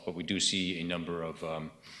myself. But we do see a number of,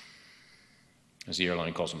 as the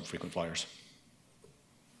airline calls them, frequent flyers.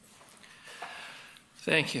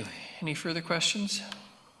 Thank you. Any further questions?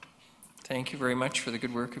 Thank you very much for the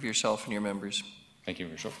good work of yourself and your members. Thank you,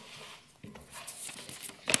 Rachel.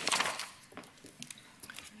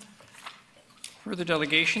 Further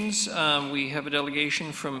delegations, we have a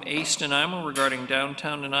delegation from ACE Nanaimo regarding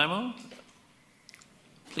downtown Nanaimo.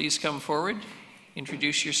 Please come forward,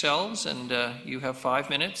 introduce yourselves, and you have 5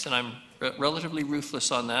 minutes, and I'm relatively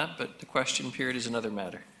ruthless on that, but the question period is another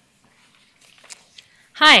matter.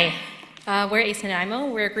 Hi, we're ACE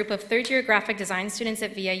Nanaimo. We're a group of third-year graphic design students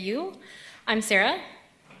at VIU. I'm Sarah.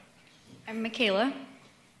 I'm Michaela.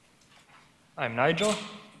 I'm Nigel.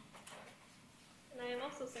 And I am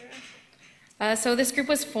also Sarah. So this group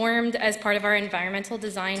was formed as part of our environmental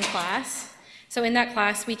design class. So in that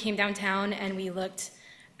class, we came downtown and we looked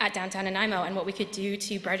at downtown Nanaimo and what we could do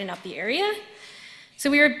to brighten up the area. So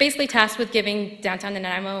we were basically tasked with giving downtown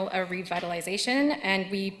Nanaimo a revitalization, and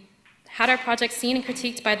we had our project seen and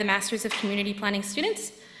critiqued by the Masters of Community Planning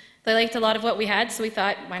students. They liked a lot of what we had, so we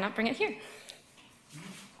thought, why not bring it here?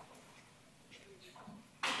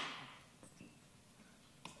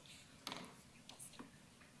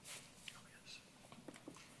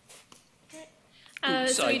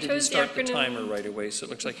 So I didn't start the timer right away, so it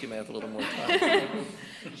looks like you may have a little more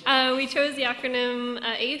time. We chose the acronym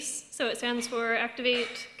ACE, so it stands for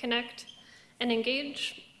Activate, Connect, and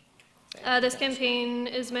Engage. This campaign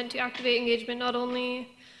is meant to activate engagement not only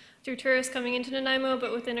through tourists coming into Nanaimo,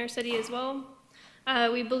 but within our city as well.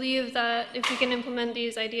 We believe that if we can implement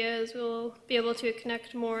these ideas, we'll be able to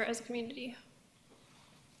connect more as a community.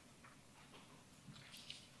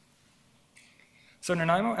 So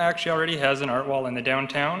Nanaimo actually already has an art wall in the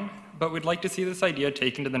downtown, but we'd like to see this idea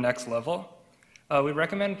taken to the next level. We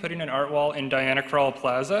recommend putting an art wall in Diana Krall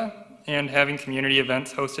Plaza and having community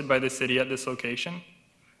events hosted by the city at this location.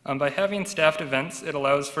 By having staffed events, it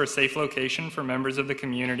allows for a safe location for members of the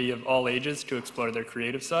community of all ages to explore their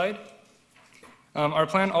creative side. Our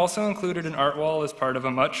plan also included an art wall as part of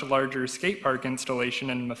a much larger skate park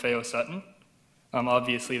installation in Maffeo Sutton.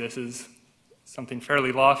 Obviously, this is something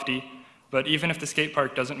fairly lofty, but even if the skate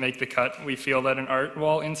park doesn't make the cut, we feel that an art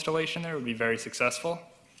wall installation there would be very successful.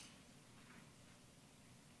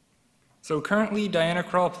 So currently, Diana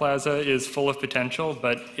Krall Plaza is full of potential,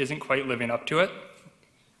 but isn't quite living up to it.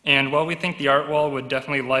 And while we think the art wall would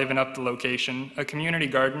definitely liven up the location, a community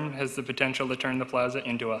garden has the potential to turn the plaza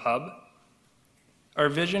into a hub. Our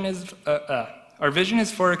vision is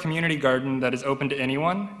for a community garden that is open to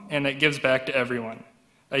anyone and that gives back to everyone.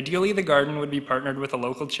 Ideally, the garden would be partnered with a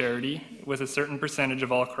local charity, with a certain percentage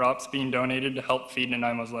of all crops being donated to help feed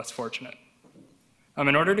Nanaimo's less fortunate.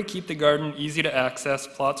 In order to keep the garden easy to access,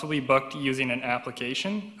 plots will be booked using an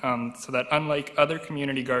application, so that unlike other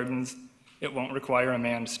community gardens, it won't require a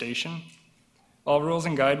manned station. All rules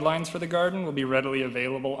and guidelines for the garden will be readily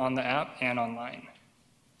available on the app and online.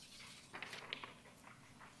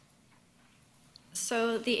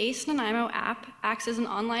 So the ACE Nanaimo app acts as an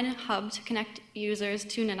online hub to connect users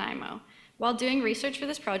to Nanaimo. While doing research for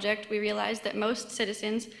this project, we realized that most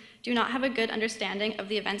citizens do not have a good understanding of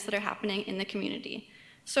the events that are happening in the community.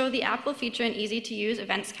 So the app will feature an easy-to-use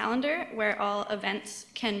events calendar where all events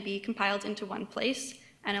can be compiled into one place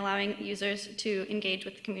and allowing users to engage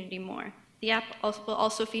with the community more. The app will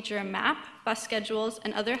also feature a map, bus schedules,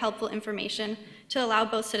 and other helpful information to allow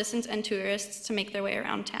both citizens and tourists to make their way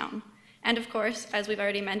around town. And of course, as we've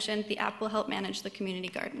already mentioned, the app will help manage the community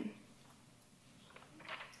garden.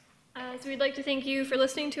 So we'd like to thank you for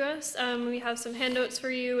listening to us. We have some handouts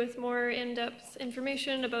for you with more in-depth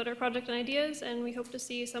information about our project and ideas, and we hope to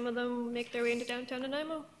see some of them make their way into downtown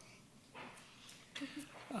Nanaimo.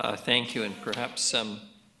 Thank you, and perhaps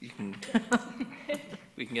we can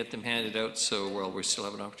get them handed out, so while we still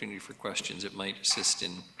have an opportunity for questions, it might assist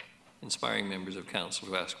in inspiring members of council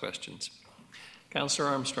to ask questions. Councillor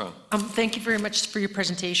Armstrong. Thank you very much for your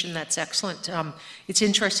presentation. That's excellent. It's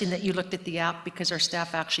interesting that you looked at the app because our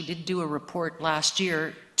staff actually did do a report last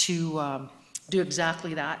year to do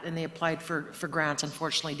exactly that, and they applied for grants.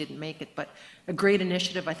 Unfortunately, didn't make it, but a great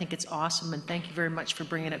initiative. I think it's awesome, and thank you very much for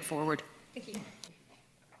bringing it forward. Thank you.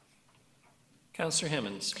 Councillor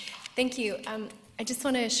Hemmons. Thank you. I just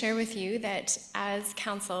want to share with you that as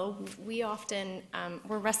council, we often,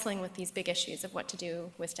 we're wrestling with these big issues of what to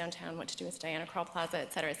do with downtown, what to do with Diana Krall Plaza,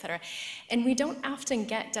 et cetera, et cetera. And we don't often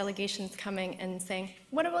get delegations coming and saying,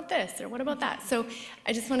 what about this or what about that? So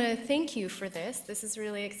I just want to thank you for this. This is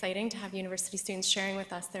really exciting to have university students sharing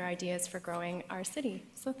with us their ideas for growing our city.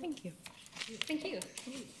 So thank you. Thank you.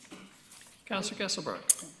 Councillor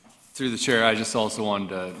Kesselbach. Through the chair, I just also wanted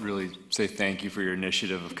to really say thank you for your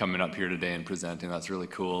initiative of coming up here today and presenting. That's really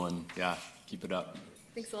cool, and yeah, keep it up.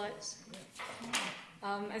 Thanks a lot.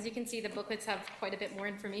 As you can see, the booklets have quite a bit more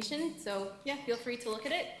information, so yeah, feel free to look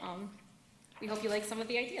at it. We hope you like some of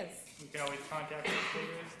the ideas. You can always contact us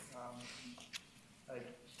later.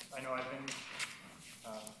 I know I've been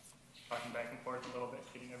talking back and forth a little bit,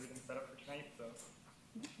 getting everything set up for tonight, so.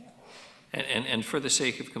 Yeah. And for the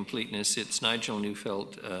sake of completeness, it's Nigel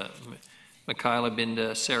Neufeld, Michaela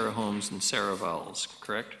Binda, Sarah Holmes, and Sarah Vowles,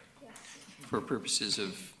 correct? Yes. For purposes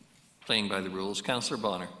of playing by the rules. Councillor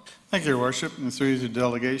Bonner. Thank you, Your Worship, and through the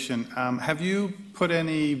delegation. Have you put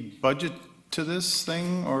any budget to this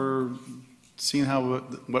thing, or seen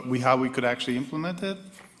how we could actually implement it?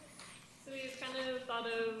 So we've kind of thought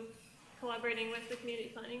of collaborating with the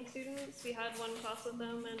community planning students. We had one class with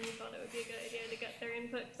them, and we thought it would be a good idea to get their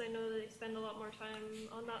input, because I know they spend a lot more time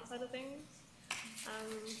on that side of things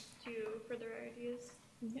to further our ideas.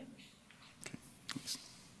 Yeah.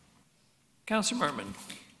 Councillor Martman.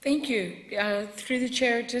 Thank you. Through the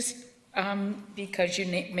chair, just because you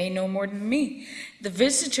may know more than me, the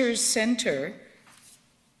Visitors Center,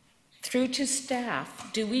 through to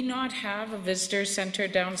staff, do we not have a visitor center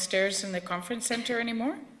downstairs in the conference center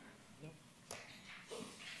anymore?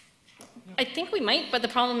 I think we might, but the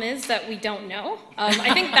problem is that we don't know.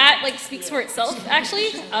 I think that speaks for itself, actually.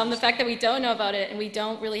 The fact that we don't know about it and we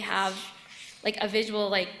don't really have a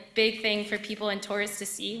visual big thing for people and tourists to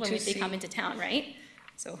see when they come into town, right?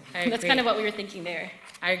 So that's kind of what we were thinking there.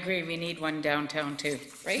 I agree. We need one downtown too.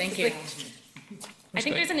 Right? Thank you. I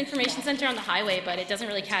think there's an information center on the highway, but it doesn't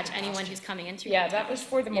really catch anyone who's coming in through. Yeah, that was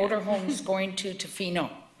for the motorhomes going to Tofino.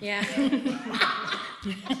 Yeah.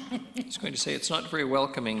 I was going to say, it's not very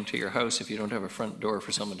welcoming to your house if you don't have a front door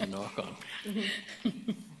for someone to knock on.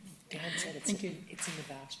 Dan said it's in the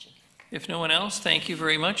bastion. If no one else, thank you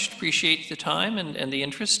very much. Appreciate the time and the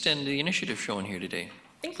interest and the initiative shown here today.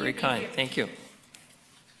 Thank you. Very kind. Thank you.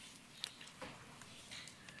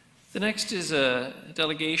 The next is a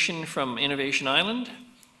delegation from Innovation Island.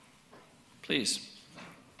 Please.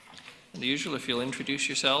 And the usual, if you'll introduce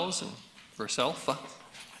yourselves and yourself.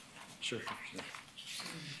 Sure.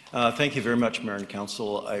 Thank you very much, Mayor and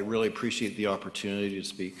Council. I really appreciate the opportunity to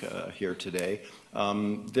speak here today.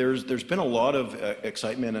 There's been a lot of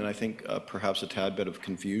excitement and I think perhaps a tad bit of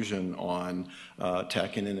confusion on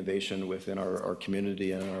tech and innovation within our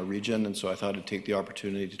community and our region, and so I thought I'd take the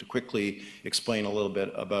opportunity to quickly explain a little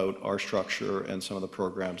bit about our structure and some of the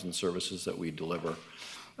programs and services that we deliver.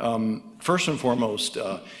 First and foremost,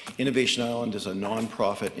 Innovation Island is a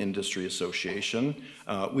nonprofit industry association.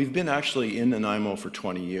 We've been actually in Nanaimo for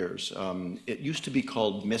 20 years. It used to be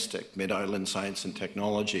called MISTIC, Mid-Island Science and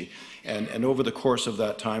Technology, and over the course of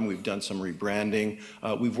that time we've done some rebranding.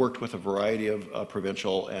 We've worked with a variety of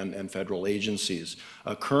provincial and federal agencies.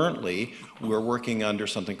 Currently, we're working under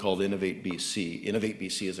something called Innovate BC. Innovate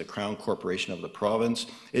BC is a crown corporation of the province.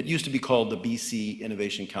 It used to be called the BC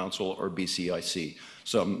Innovation Council, or BCIC.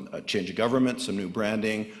 Some change of government, some new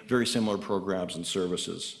branding, very similar programs and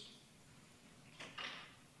services.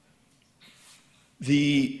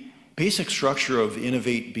 The basic structure of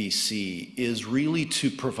Innovate BC is really to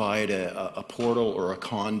provide a portal or a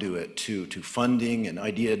conduit to funding and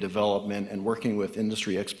idea development and working with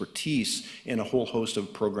industry expertise in a whole host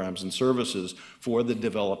of programs and services for the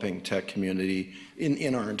developing tech community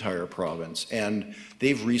in our entire province. And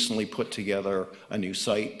they've recently put together a new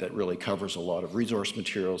site that really covers a lot of resource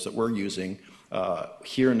materials that we're using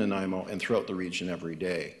here in Nanaimo and throughout the region every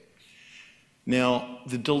day. Now,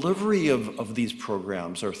 the delivery of these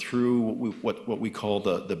programs are through what we call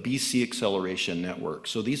the BC Acceleration Network.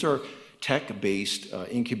 So these are tech-based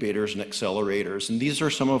incubators and accelerators, and these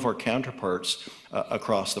are some of our counterparts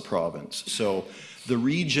across the province. So the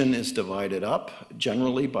region is divided up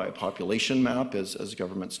generally by a population map, as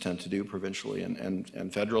governments tend to do provincially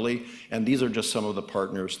and federally, and these are just some of the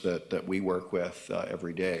partners that we work with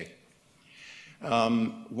every day.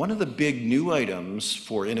 One of the big new items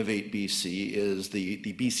for Innovate BC is the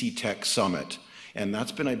BC Tech Summit. And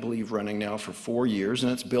that's been, I believe, running now for 4 years,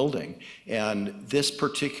 and it's building. And this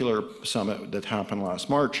particular summit that happened last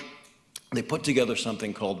March, they put together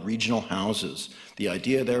something called regional houses. The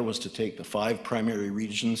idea there was to take the 5 primary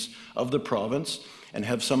regions of the province and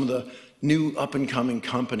have some of the new up-and-coming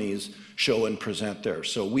companies show and present there.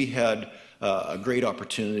 So we had a great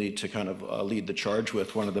opportunity to kind of lead the charge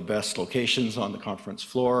with one of the best locations on the conference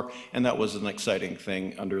floor, and that was an exciting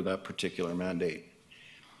thing under that particular mandate.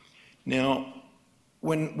 Now,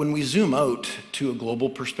 when we zoom out to a global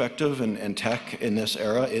perspective, and tech in this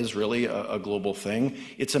era is really a global thing,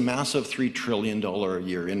 it's a massive $3 trillion a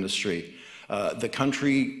year industry. The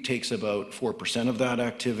country takes about 4% of that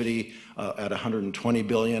activity at $120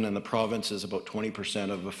 billion, and the province is about 20%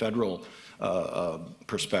 of a federal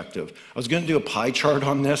perspective. I was going to do a pie chart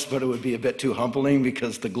on this, but it would be a bit too humbling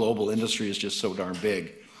because the global industry is just so darn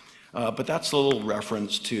big. But that's a little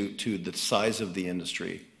reference to the size of the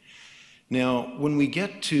industry. Now, when we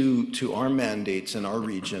get to our mandates in our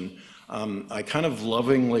region, I kind of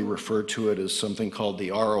lovingly refer to it as something called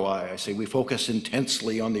the ROI. I say we focus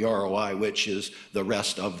intensely on the ROI, which is the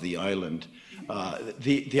rest of the island.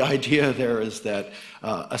 The idea there is that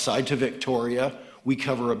aside to Victoria, we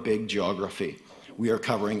cover a big geography. We are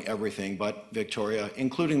covering everything but Victoria,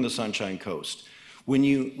 including the Sunshine Coast. When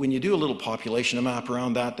you do a little population map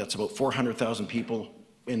around that, that's about 400,000 people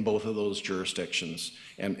in both of those jurisdictions,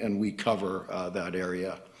 and we cover that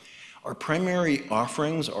area. Our primary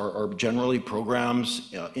offerings are generally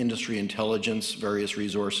programs, industry intelligence, various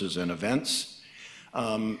resources and events.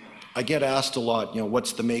 I get asked a lot,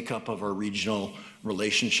 what's the makeup of our regional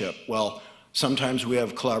relationship? Well, sometimes we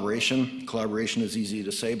have collaboration. Collaboration is easy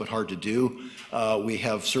to say, but hard to do. We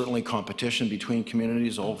have certainly competition between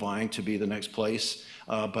communities, all vying to be the next place.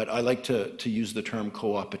 But I like to use the term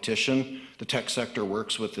co-opetition. The tech sector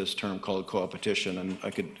works with this term called co-opetition, and I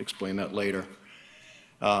could explain that later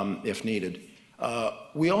if needed.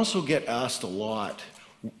 We also get asked a lot,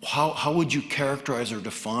 how would you characterize or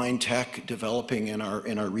define tech developing in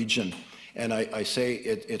our region? And I say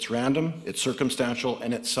it's random, it's circumstantial,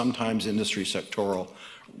 and it's sometimes industry sectoral.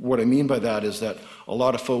 What I mean by that is that a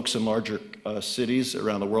lot of folks in larger cities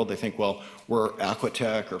around the world, they think, well, we're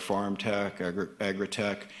aquatech or farm tech,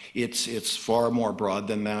 agri-tech. It's far more broad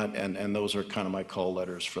than that, and those are kind of my call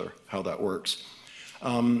letters for how that works.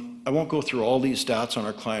 I won't go through all these stats on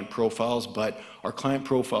our client profiles, but our client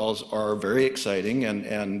profiles are very exciting,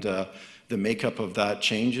 and the makeup of that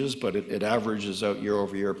changes, but it averages out year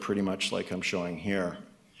over year pretty much like I'm showing here.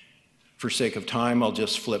 For sake of time, I'll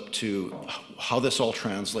just flip to how this all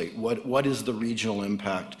translates. What is the regional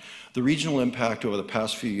impact? The regional impact over the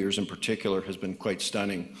past few years in particular has been quite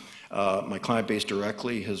stunning. My client base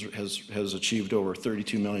directly has achieved over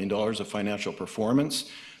 $32 million of financial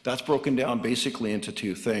performance. That's broken down basically into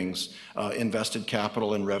 2 things, invested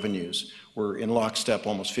capital and revenues. We're in lockstep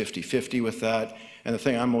almost 50-50 with that. And the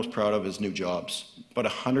thing I'm most proud of is new jobs. About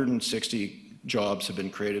 160 jobs have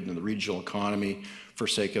been created in the regional economy for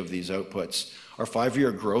sake of these outputs. Our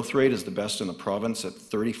 5-year growth rate is the best in the province at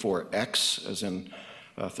 34x, as in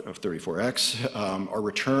 34x. Our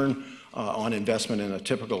return on investment in a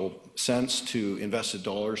typical sense to invested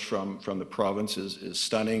dollars from the province is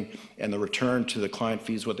stunning, and the return to the client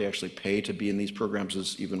fees, what they actually pay to be in these programs,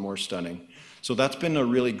 is even more stunning. So that's been a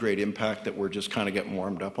really great impact that we're just kind of getting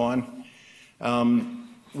warmed up on.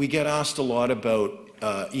 We get asked a lot about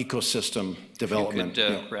ecosystem development. You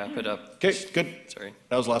could wrap it up. Okay, good. Sorry.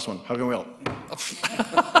 That was the last one. How can we help?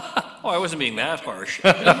 Oh, I wasn't being that harsh.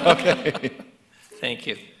 Okay. Thank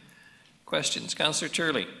you. Questions? Councillor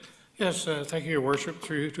Turley. Yes, thank you, Your Worship,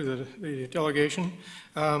 through you to the delegation.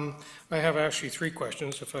 I have actually 3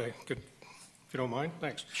 questions, if I could, if you don't mind.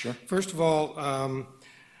 Thanks. Sure. First of all, I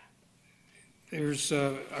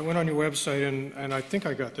went on your website and I think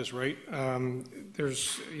I got this right.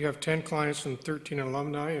 You have 10 clients and 13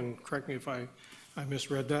 alumni, and correct me if I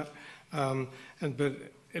misread that. But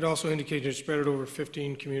it also indicated it's spread it over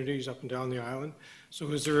 15 communities up and down the island. So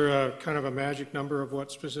is there a kind of a magic number of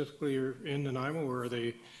what specifically are in Nanaimo, or are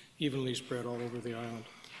they evenly spread all over the island?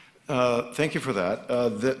 Thank you for that.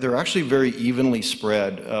 They're actually very evenly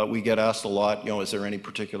spread. We get asked a lot, is there any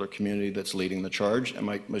particular community that's leading the charge? And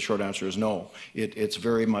my short answer is no. It's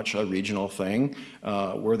very much a regional thing.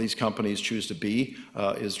 Where these companies choose to be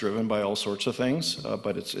is driven by all sorts of things,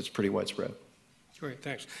 but it's pretty widespread. Great,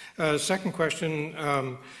 thanks. Second question,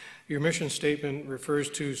 your mission statement refers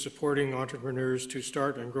to supporting entrepreneurs to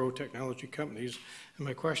start and grow technology companies. And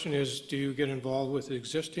my question is, do you get involved with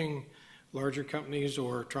existing larger companies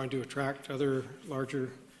or trying to attract other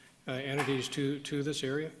larger entities to this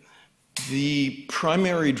area? The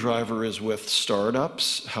primary driver is with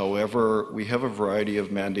startups. However, we have a variety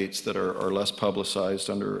of mandates that are less publicized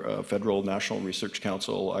under Federal National Research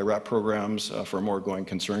Council IRAP programs for more going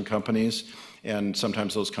concern companies. And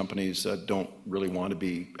sometimes those companies don't really want to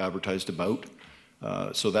be advertised about.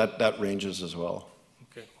 So that ranges as well.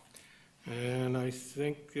 Okay. And I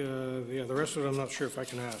think, the rest of it I'm not sure if I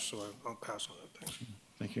can ask, so I'll pass on that. Thanks.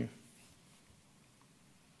 Thank you.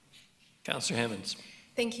 Councillor Hammonds.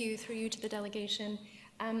 Thank you, through you to the delegation.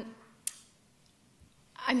 I'm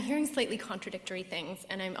hearing slightly contradictory things,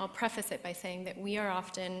 and I'll preface it by saying that we are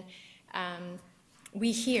often,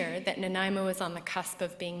 we hear that Nanaimo is on the cusp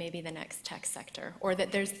of being maybe the next tech sector, or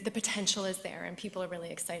that the potential is there, and people are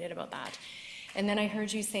really excited about that. And then I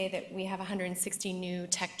heard you say that we have 160 new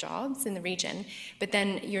tech jobs in the region, but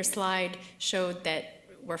then your slide showed that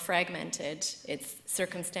we're fragmented, it's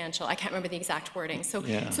circumstantial. I can't remember the exact wording. So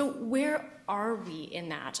where are we in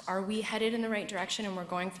that? Are we headed in the right direction and we're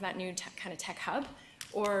going for that new kind of tech hub?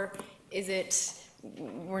 Or is it,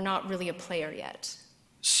 we're not really a player yet?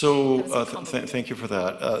 So thank you for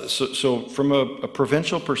that. So from a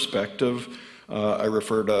provincial perspective, I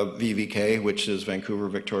refer to VVK, which is Vancouver,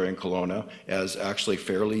 Victoria, and Kelowna, as actually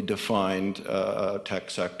fairly defined tech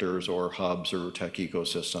sectors or hubs or tech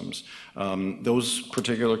ecosystems. Those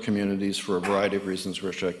particular communities, for a variety of reasons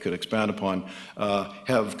which I could expand upon,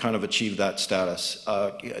 have kind of achieved that status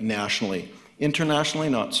nationally. Internationally,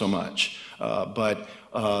 not so much. But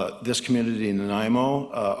this community in Nanaimo,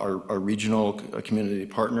 our regional community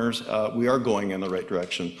partners, we are going in the right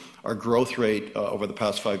direction. Our growth rate over the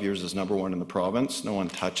past 5 years is #1 in the province. No one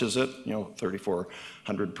touches it,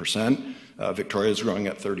 3,400%. Victoria is growing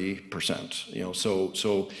at 30%.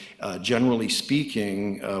 So generally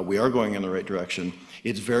speaking, we are going in the right direction.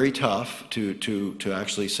 It's very tough to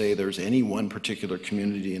actually say there's any one particular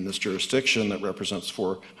community in this jurisdiction that represents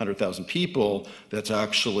 400,000 people that's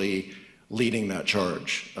actually leading that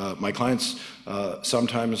charge. My clients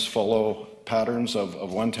sometimes follow patterns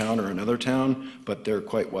of one town or another town, but they're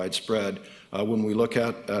quite widespread. When we look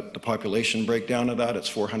at the population breakdown of that, it's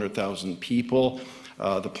 400,000 people.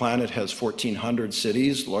 The planet has 1,400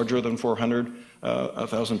 cities, larger than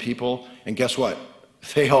 400,000 people. And guess what?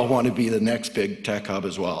 They all want to be the next big tech hub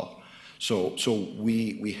as well. So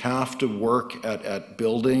we have to work at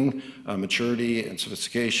building maturity and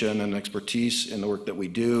sophistication and expertise in the work that we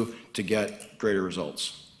do to get greater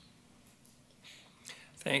results.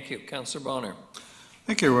 Thank you. Councillor Bonner.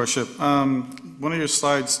 Thank you, Your Worship. One of your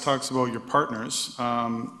slides talks about your partners,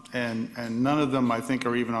 and none of them, I think,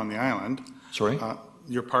 are even on the island. Sorry?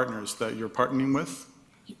 Your partners that you're partnering with.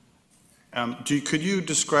 Could you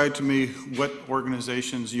describe to me what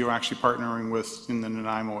organizations you're actually partnering with in the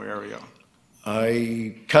Nanaimo area?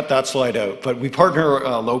 I cut that slide out, but we partner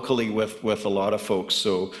locally with a lot of folks.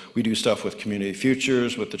 So we do stuff with Community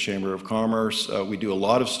Futures, with the Chamber of Commerce. We do a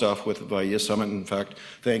lot of stuff with Vaia Summit. In fact,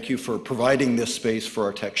 thank you for providing this space for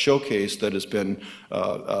our tech showcase that has been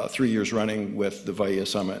 3 years running with the Vaia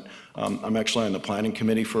Summit. I'm actually on the planning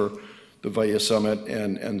committee for the Vaia Summit,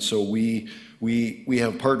 and so we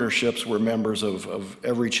have partnerships. We're members of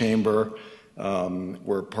every chamber.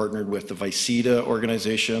 We're partnered with the Viceda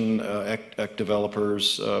organization. EC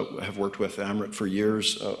developers have worked with AMRIT for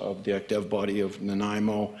years of the ECDev body of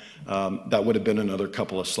Nanaimo. That would have been another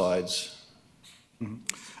couple of slides.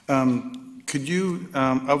 Mm-hmm. Could you,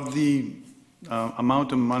 of the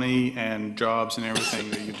amount of money and jobs and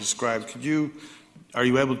everything that you described, are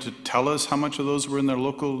you able to tell us how much of those were in their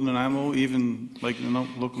local Nanaimo, even like in the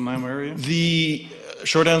local Nanaimo area? The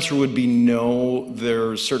short answer would be no.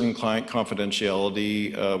 There's certain client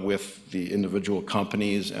confidentiality with the individual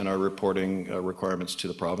companies and our reporting requirements to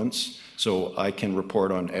the province. So I can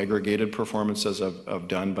report on aggregated performance as I've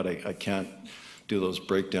done, but I can't do those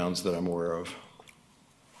breakdowns that I'm aware of.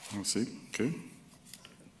 I see. Okay.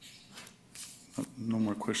 No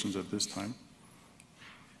more questions at this time.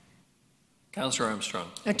 Councillor Armstrong.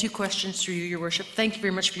 2 questions through you, Your Worship. Thank you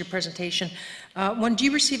very much for your presentation. One, do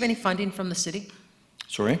you receive any funding from the city?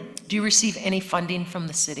 Sorry? Do you receive any funding from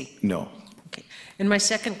the city? No. Okay. And my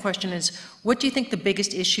second question is, what do you think the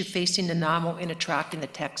biggest issue facing Nanaimo in attracting the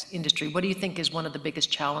tech industry? What do you think is one of the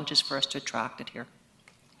biggest challenges for us to attract it here?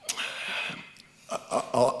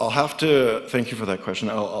 I'll have to, thank you for that question.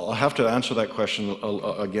 I'll have to answer that question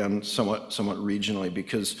again somewhat regionally,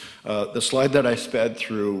 because the slide that I sped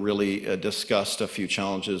through really discussed a few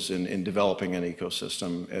challenges in developing an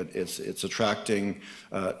ecosystem. It's attracting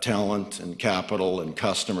talent and capital and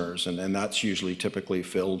customers, and that's usually typically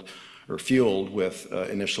filled or fueled with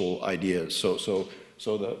initial ideas.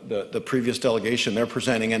 So the previous delegation, they're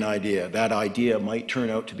presenting an idea. That idea might turn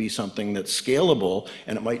out to be something that's scalable,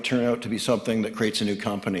 and it might turn out to be something that creates a new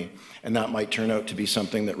company. And that might turn out to be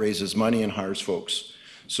something that raises money and hires folks.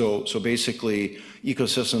 So basically,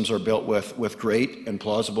 ecosystems are built with great and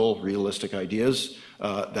plausible, realistic ideas.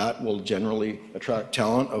 That will generally attract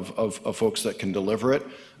talent of folks that can deliver it.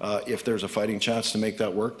 If there's a fighting chance to make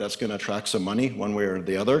that work, that's going to attract some money one way or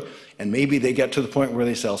the other. And maybe they get to the point where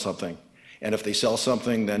they sell something. And if they sell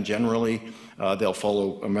something, then generally they'll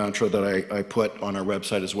follow a mantra that I put on our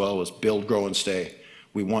website as well, is build, grow, and stay.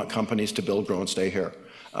 We want companies to build, grow, and stay here.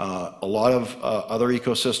 A lot of other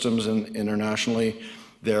ecosystems internationally,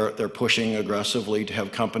 they're pushing aggressively to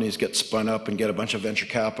have companies get spun up and get a bunch of venture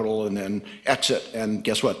capital and then exit, and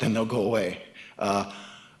guess what? Then they'll go away.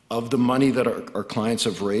 Of the money that our clients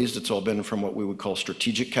have raised, it's all been from what we would call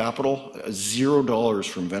strategic capital, $0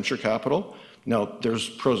 from venture capital. Now, there's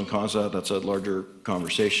pros and cons of that. That's a larger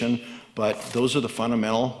conversation, but those are the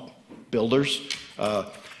fundamental builders.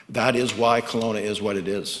 That is why Kelowna is what it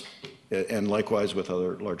is, and likewise with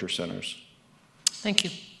other larger centers. Thank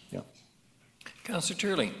you. Yeah. Councillor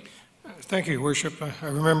Turley. Thank you, Your Worship. I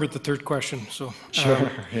remembered the third question, so.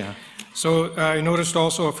 Sure, yeah. So I noticed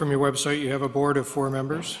also from your website, you have a board of 4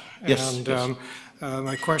 members. Yes, And yes.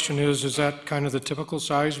 My question is that kind of the typical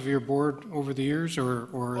size of your board over the years,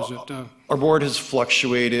 or is it? Our board has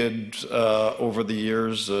fluctuated over the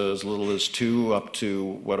years as little as 2 up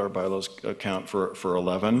to what our bylaws account for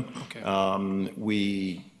 11. Okay.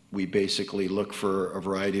 We basically look for a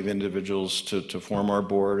variety of individuals to form our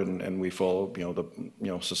board, and we follow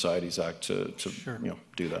the Societies Act to Sure.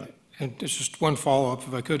 do that. And it's just one follow-up,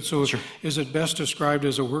 if I could. So Sure. Is it best described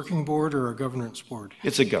as a working board or a governance board?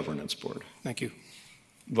 It's a governance board. Thank you.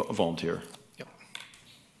 Volunteer.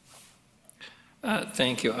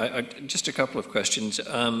 Thank you. Just a couple of questions.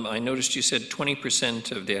 I noticed you said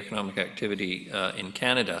 20% of the economic activity in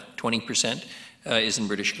Canada, 20% is in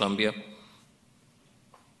British Columbia.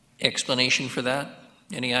 Explanation for that?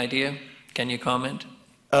 Any idea? Can you comment?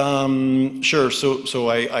 Sure. So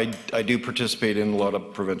I do participate in a lot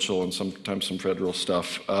of provincial and sometimes some federal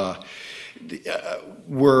stuff.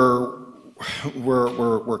 We're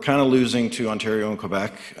kind of losing to Ontario and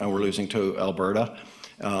Quebec, and we're losing to Alberta.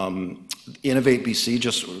 Innovate BC,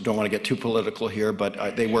 just don't want to get too political here,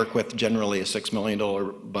 but they work with generally a $6 million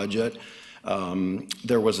budget.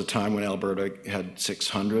 There was a time when Alberta had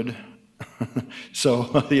 600. So,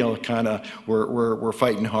 kind of, we're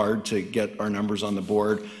fighting hard to get our numbers on the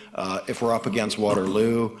board. If we're up against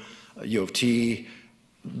Waterloo, U of T,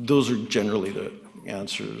 those are generally the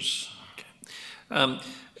answers. Okay.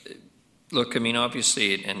 Look, I mean,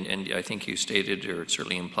 obviously, and I think you stated or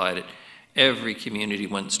certainly implied it, every community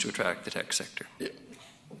wants to attract the tech sector. Yeah.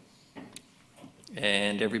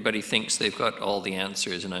 And everybody thinks they've got all the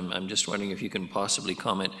answers, and I'm just wondering if you can possibly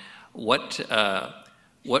comment, what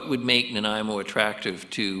would make Nanaimo attractive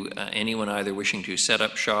to anyone either wishing to set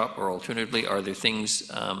up shop, or alternatively, are there things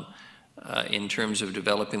in terms of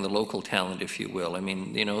developing the local talent, if you will? I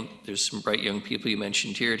mean, there's some bright young people you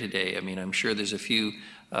mentioned here today. I mean, I'm sure there's a few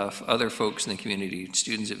other folks in the community,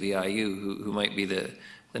 students at VIU, who might be the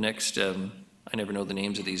next, I never know the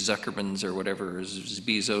names of these Zuckermans or whatever,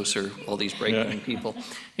 Bezos or all these bright young people,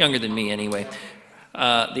 younger than me anyway.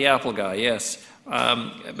 The Apple guy, yes.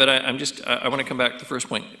 But I want to come back to the first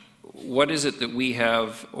point. What is it that we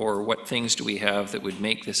have, or what things do we have that would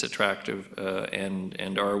make this attractive,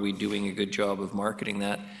 and are we doing a good job of marketing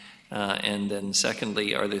that? And then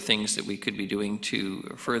secondly, are there things that we could be doing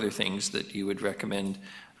to, further things that you would recommend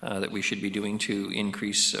that we should be doing to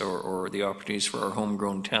increase or the opportunities for our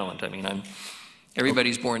homegrown talent? I mean,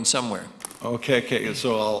 everybody's born somewhere. Okay,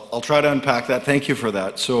 so I'll try to unpack that. Thank you for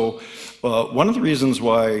that. So one of the reasons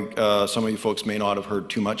why some of you folks may not have heard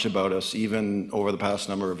too much about us, even over the past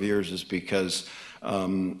number of years, is because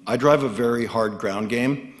I drive a very hard ground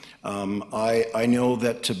game. I know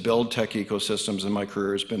that to build tech ecosystems, and my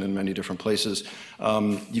career has been in many different places,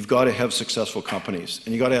 you've got to have successful companies,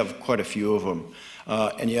 and you've got to have quite a few of them.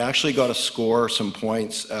 And you actually got to score some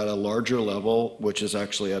points at a larger level, which is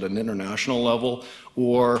actually at an international level,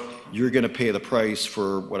 or you're going to pay the price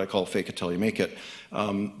for what I call fake it till you make it.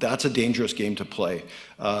 That's a dangerous game to play.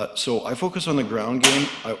 So I focus on the ground game.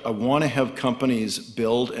 I want to have companies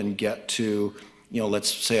build and get to, you know,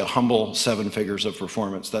 let's say a humble 7 figures of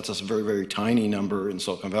performance. That's a very, very tiny number in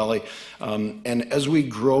Silicon Valley. And as we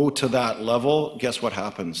grow to that level, guess what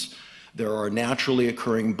happens? There are naturally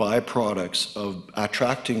occurring byproducts of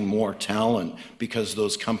attracting more talent because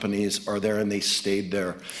those companies are there and they stayed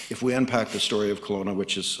there. If we unpack the story of Kelowna,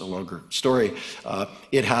 which is a longer story,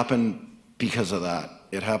 it happened because of that.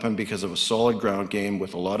 It happened because of a solid ground game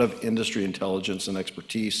with a lot of industry intelligence and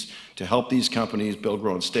expertise to help these companies build,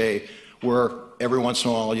 grow, and stay, where every once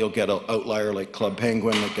in a while you'll get an outlier like Club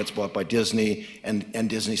Penguin that gets bought by Disney, and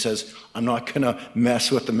Disney says, I'm not gonna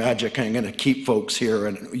mess with the magic, I'm gonna keep folks here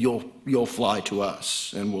and you'll fly to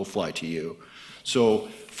us and we'll fly to you. So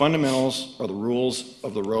fundamentals are the rules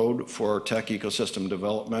of the road for tech ecosystem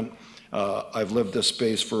development. I've lived this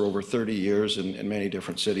space for over 30 years in many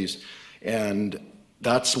different cities, and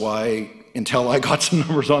that's why until I got some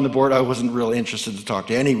numbers on the board, I wasn't really interested to talk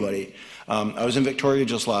to anybody. I was in Victoria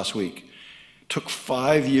just last week. Took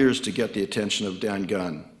 5 years to get the attention of Dan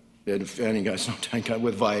Gunn. And if any guys know Dan Gunn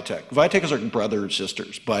with Viatech. Viatech is our brother and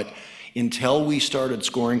sisters, but until we started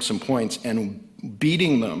scoring some points and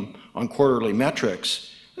beating them on quarterly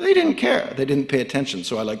metrics, they didn't care. They didn't pay attention.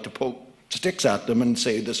 So I like to poke sticks at them and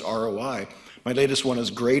say this ROI. My latest one is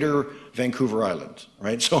Greater Vancouver Island,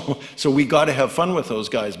 right? So we got to have fun with those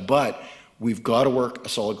guys, but we've got to work a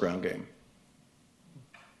solid ground game.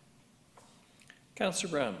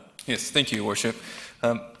 Councillor Brown. Yes, thank you, Your Worship.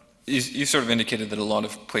 You sort of indicated that a lot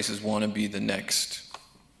of places want to be the next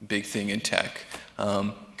big thing in tech.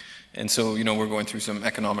 And so, you know, we're going through some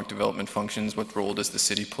economic development functions. What role does the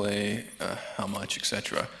city play? How much,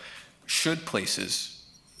 etc. Should places,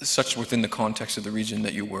 such within the context of the region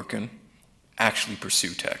that you work in, actually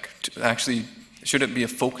pursue tech? Actually, should it be a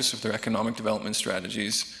focus of their economic development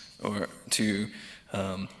strategies, or to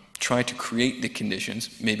try to create the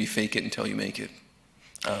conditions, maybe fake it until you make it?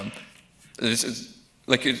 So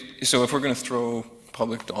if we're going to throw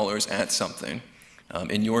public dollars at something,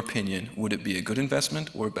 in your opinion, would it be a good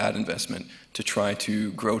investment or a bad investment to try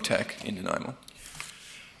to grow tech in Nanaimo?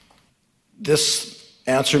 This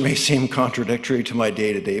answer may seem contradictory to my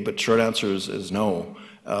day-to-day, but short answer is no.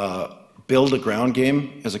 Build a ground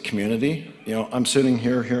game as a community. You know, I'm sitting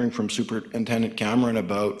here hearing from Superintendent Cameron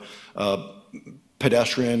about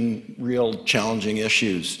pedestrian, real challenging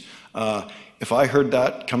issues. If I heard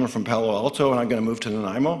that coming from Palo Alto and I'm going to move to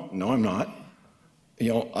Nanaimo, no, I'm not.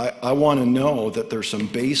 You know, I want to know that there's some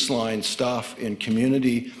baseline stuff in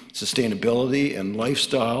community sustainability and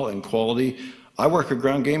lifestyle and quality. I work a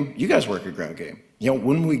ground game, you guys work a ground game. You know,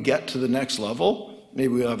 when we get to the next level,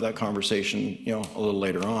 maybe we'll have that conversation, you know, a little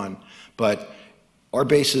later on. But our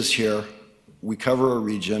base is here. We cover a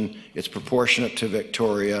region. It's proportionate to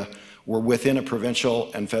Victoria. We're within a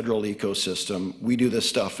provincial and federal ecosystem. We do this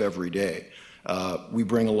stuff every day. We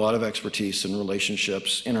bring a lot of expertise and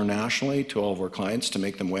relationships internationally to all of our clients to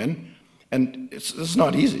make them win. And this is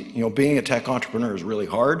not easy. You know, being a tech entrepreneur is really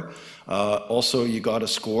hard. Also, you got to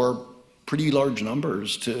score pretty large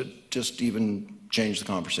numbers to just even change the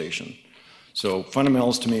conversation. So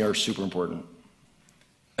fundamentals to me are super important.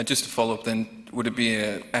 Just to follow up then, would it be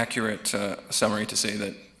an accurate summary to say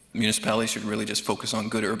that municipalities should really just focus on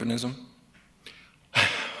good urbanism?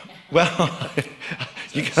 Well,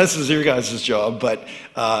 this is your guys' job, but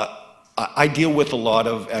I deal with a lot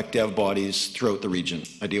of ECDev bodies throughout the region.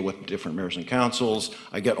 I deal with different mayors and councils.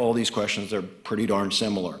 I get all these questions. They're pretty darn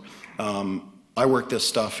similar. I work this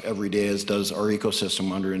stuff every day, as does our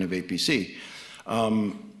ecosystem under Innovate BC.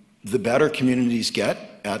 The better communities get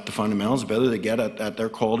at the fundamentals, the better they get at their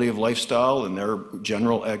quality of lifestyle and their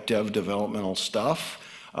general ECDev developmental stuff,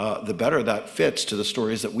 the better that fits to the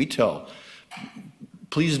stories that we tell.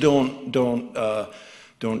 Please don't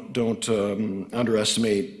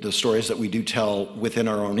underestimate the stories that we do tell within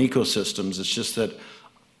our own ecosystems. It's just that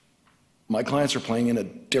my clients are playing in a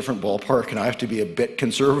different ballpark, and I have to be a bit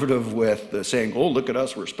conservative with saying, oh, look at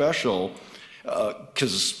us, we're special,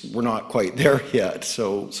 because we're not quite there yet.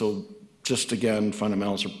 So just again,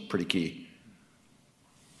 fundamentals are pretty key.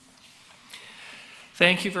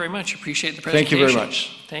 Thank you very much. Appreciate the presentation. Thank you very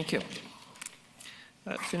much. Thank you.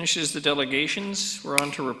 That finishes the delegations. We're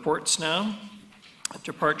on to reports now.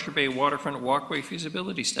 Departure Bay Waterfront Walkway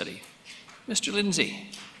Feasibility Study. Mr. Lindsay.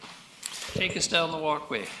 Take us down the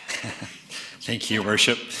walkway. Thank you, Your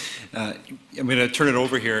Worship. I'm going to turn it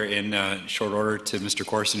over here in short order to Mr.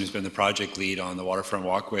 Corson, who's been the project lead on the waterfront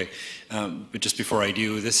walkway. But just before I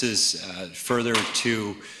do, this is further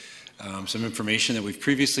to some information that we've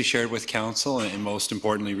previously shared with Council, and most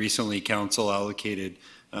importantly, recently Council allocated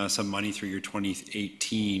some money through your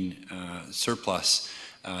 2018 surplus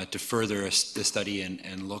to further the study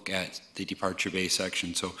and look at the Departure Bay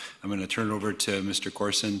section. So I'm going to turn it over to Mr.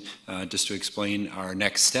 Corson just to explain our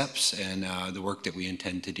next steps and the work that we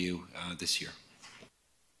intend to do this year.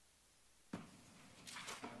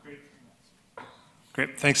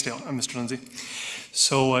 Great, thanks Dale. I'm Mr. Lindsay.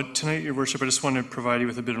 So tonight, Your Worship, I just want to provide you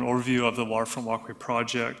with a bit of an overview of the Waterfront Walkway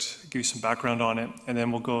project, give you some background on it, and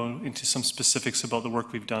then we'll go into some specifics about the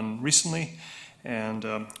work we've done recently and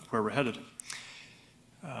where we're headed.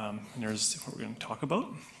 And there's what we're going to talk about.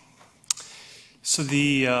 So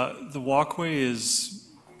the walkway is,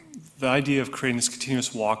 the idea of creating this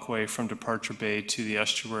continuous walkway from Departure Bay to the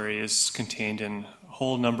estuary is contained in a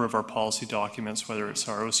whole number of our policy documents, whether it's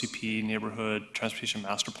our OCP, Neighborhood, Transportation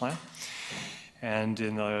Master Plan. And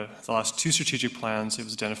in the last two strategic plans, it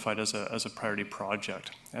was identified as a priority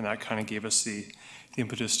project. And that kind of gave us the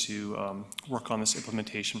impetus to work on this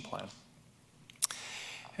implementation plan.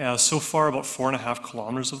 So far, about 4.5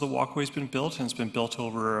 kilometers of the walkway has been built, and it's been built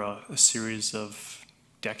over a series of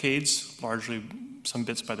decades, largely some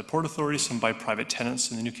bits by the Port Authority, some by private tenants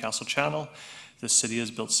in the Newcastle Channel. The city has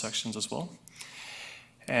built sections as well.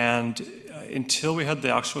 And until we had the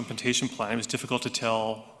actual implementation plan, it was difficult to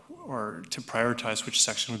tell or to prioritize which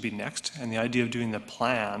section would be next. And the idea of doing the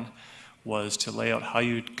plan was to lay out how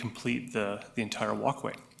you'd complete the entire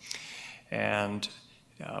walkway. And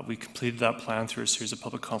we completed that plan through a series of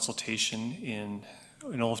public consultation in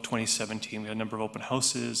all of 2017. We had a number of open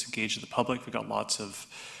houses, engaged the public. We got lots of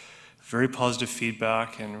very positive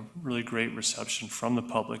feedback and really great reception from the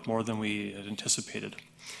public, more than we had anticipated.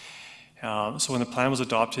 So when the plan was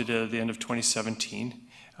adopted at the end of 2017,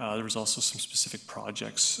 there was also some specific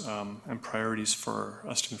projects and priorities for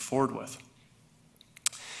us to move forward with.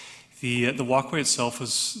 The walkway itself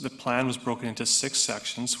the plan was broken into 6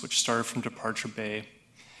 sections, which started from Departure Bay,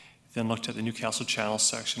 then looked at the Newcastle Channel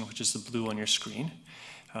section, which is the blue on your screen,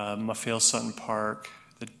 Mafale Sutton Park,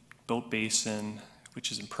 the Boat Basin, which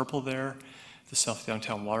is in purple there, the South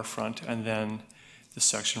Downtown Waterfront, and then the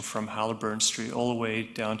section from Halliburton Street all the way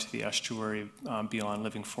down to the estuary beyond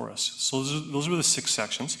Living Forest. So those were the 6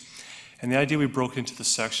 sections. And the idea we broke into the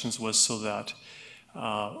sections was so that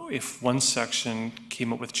if one section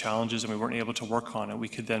came up with challenges and we weren't able to work on it, we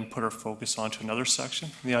could then put our focus onto another section.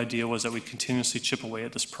 And the idea was that we continuously chip away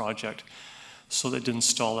at this project so that it didn't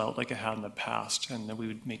stall out like it had in the past, and that we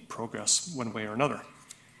would make progress one way or another.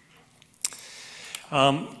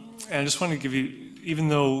 And I just want to give you, even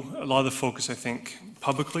though a lot of the focus, I think,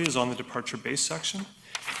 publicly is on the Departure Bay section,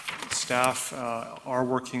 staff are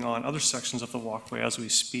working on other sections of the walkway as we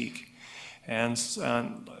speak. And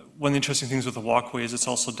one of the interesting things with the walkway is it's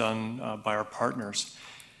also done by our partners.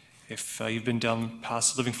 If you've been down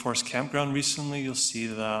past Living Forest Campground recently, you'll see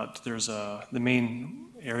that there's the main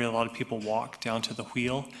area a lot of people walk down to the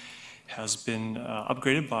wheel has been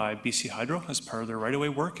upgraded by BC Hydro as part of their right-of-way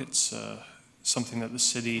work. It's something that the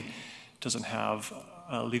city doesn't have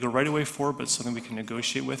a legal right-of-way for, but it's something we can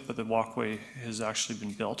negotiate with, but the walkway has actually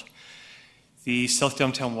been built. The South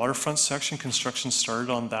Downtown Waterfront section, construction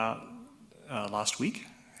started on that last week,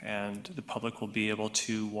 and the public will be able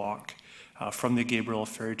to walk from the Gabriel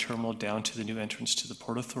Ferry Terminal down to the new entrance to the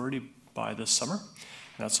Port Authority by this summer.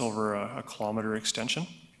 And that's over a kilometer extension.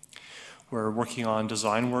 We're working on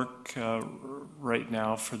design work right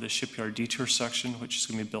now for the Shipyard Detour section, which is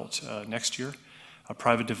going to be built next year. A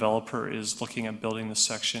private developer is looking at building the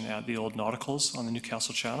section at the old Nauticals on the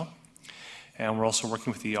Newcastle Channel. And we're also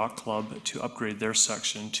working with the Yacht Club to upgrade their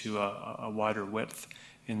section to a wider width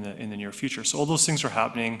in the near future. So all those things are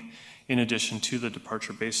happening in addition to the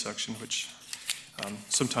Departure Bay section, which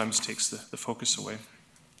sometimes takes the focus away.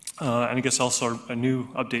 And I guess also a new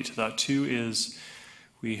update to that too is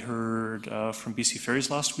we heard from BC Ferries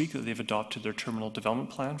last week that they've adopted their terminal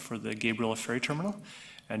development plan for the Gabriel Ferry Terminal,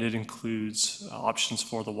 and it includes options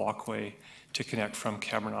for the walkway to connect from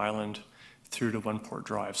Cameron Island through to One Port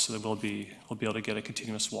Drive. So that we'll be able to get a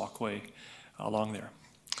continuous walkway along there.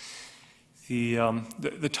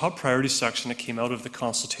 The top priority section that came out of the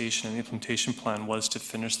consultation and the implementation plan was to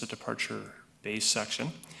finish the Departure Bay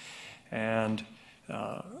section. And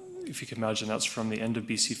if you can imagine, that's from the end of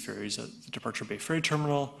BC Ferries at the Departure Bay Ferry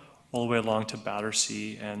Terminal all the way along to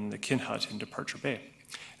Battersea and the Kinhut in Departure Bay.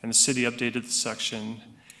 And the city updated the section,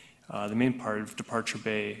 the main part of Departure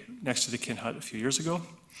Bay next to the Kinhut a few years ago.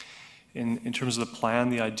 In terms of the plan,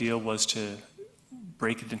 the idea was to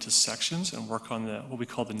break it into sections and work on what we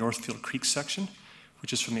call the Northfield Creek section,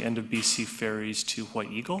 which is from the end of BC Ferries to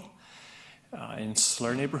White Eagle in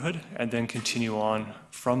Slur neighborhood, and then continue on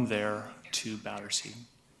from there to Battersea.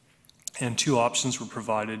 And two options were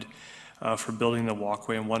provided for building the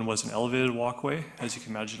walkway, and one was an elevated walkway, as you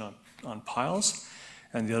can imagine, on piles,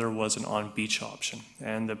 and the other was an on-beach option.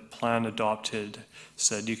 And the plan adopted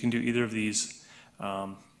said you can do either of these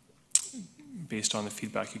based on the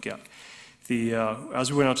feedback you get.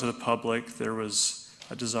 As we went out to the public, there was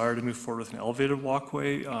a desire to move forward with an elevated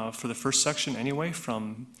walkway for the first section anyway,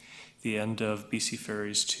 from the end of BC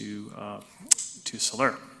Ferries to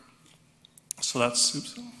Solaire. So that's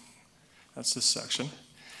this section.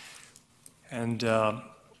 And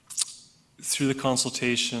through the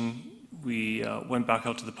consultation, we went back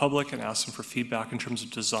out to the public and asked them for feedback in terms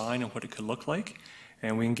of design and what it could look like.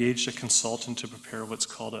 And we engaged a consultant to prepare what's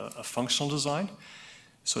called a functional design.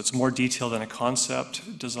 So it's more detailed than a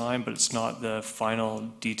concept design, but it's not the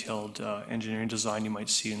final detailed engineering design you might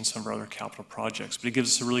see in some of our other capital projects. But it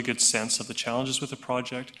gives us a really good sense of the challenges with the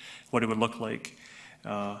project, what it would look like,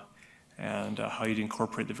 and how you'd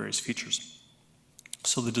incorporate the various features.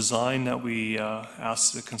 So the design that we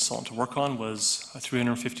asked the consultant to work on was a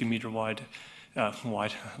 350-meter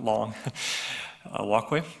long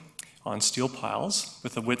walkway on steel piles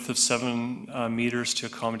with a width of 7 meters to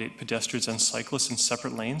accommodate pedestrians and cyclists in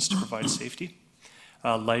separate lanes to provide safety,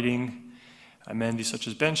 lighting, amenities such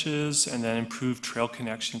as benches, and then improved trail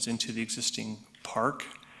connections into the existing park,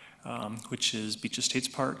 which is Beach Estates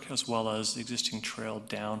Park, as well as the existing trail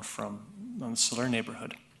down from the Solaire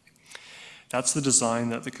neighborhood. That's the design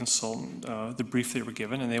that the consultant, the brief they were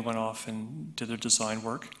given, and they went off and did their design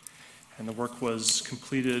work. And the work was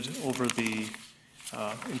completed over in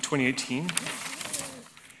 2018.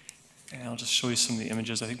 And I'll just show you some of the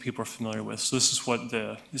images I think people are familiar with. So this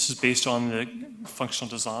is based on the functional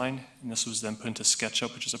design, and this was then put into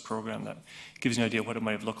SketchUp, which is a program that gives you an idea of what it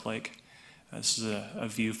might have looked like. This is a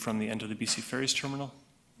view from the end of the BC Ferries terminal.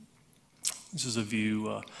 This is a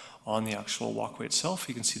view on the actual walkway itself.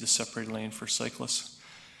 You can see the separated lane for cyclists.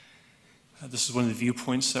 This is one of the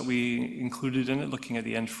viewpoints that we included in it, looking at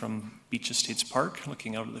the end from Beach Estates Park,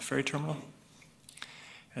 looking out of the ferry terminal.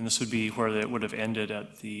 And this would be where it would have ended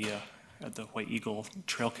at the White Eagle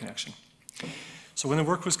trail connection. So when the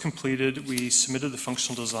work was completed, we submitted the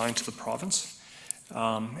functional design to the province,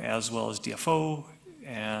 as well as DFO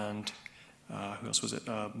and who else was it?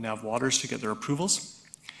 Nav Waters to get their approvals.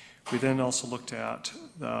 We then also looked at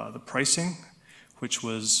the pricing, which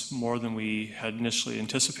was more than we had initially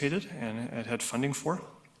anticipated and had funding for.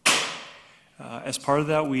 As part of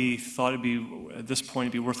that, we thought at this point,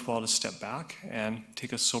 it'd be worthwhile to step back and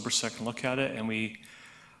take a sober second look at it, and we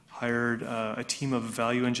hired a team of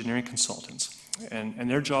value engineering consultants. And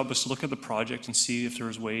their job was to look at the project and see if there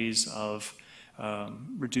was ways of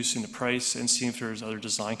reducing the price and seeing if there was other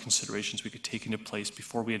design considerations we could take into place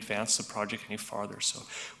before we advance the project any farther. So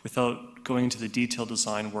without going into the detailed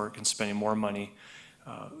design work and spending more money,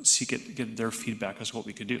 get their feedback as to what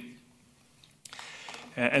we could do.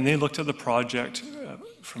 And they looked at the project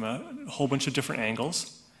from a whole bunch of different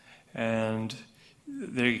angles, and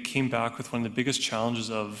they came back with one of the biggest challenges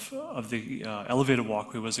of the elevated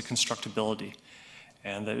walkway was the constructability,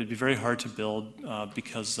 and that it would be very hard to build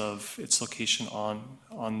because of its location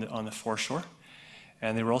on the foreshore.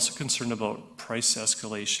 And they were also concerned about price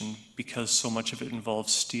escalation because so much of it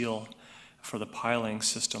involves steel for the piling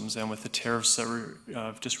systems, and with the tariffs that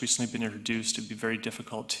have just recently been introduced, it'd be very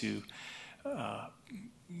difficult to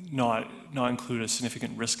not include a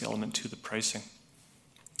significant risk element to the pricing.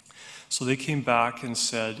 So they came back and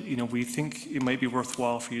said, we think it might be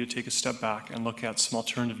worthwhile for you to take a step back and look at some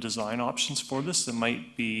alternative design options for this that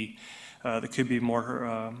might be, that could be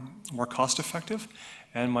more cost effective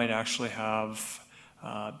and might actually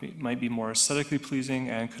might be more aesthetically pleasing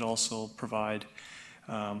and could also provide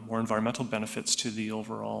more environmental benefits to the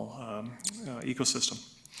overall ecosystem.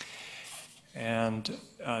 And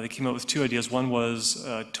they came up with two ideas. One was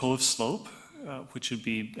toe of slope, which would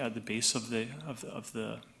be at the base of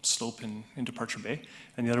the slope in Departure Bay,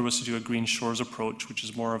 and the other was to do a green shores approach, which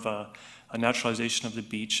is more of a naturalization of the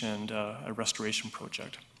beach and a restoration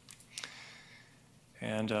project.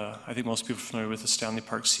 And I think most people are familiar with the Stanley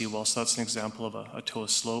Park seawall, so that's an example of a toe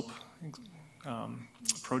of slope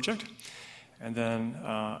project. And then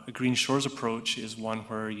a green shores approach is one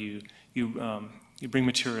where you bring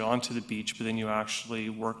material onto the beach, but then you actually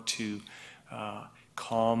work to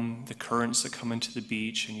calm the currents that come into the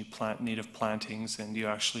beach, and you plant native plantings, and you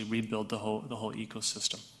actually rebuild the whole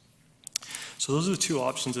ecosystem. So those are the two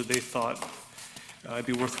options that they thought it'd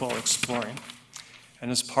be worthwhile exploring.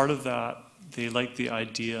 And as part of that, they like the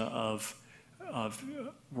idea of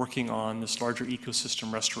working on this larger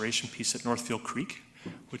ecosystem restoration piece at Northfield Creek,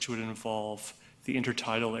 which would involve the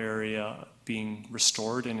intertidal area being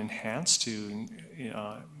restored and enhanced to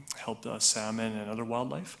help salmon and other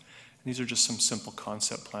wildlife. And these are just some simple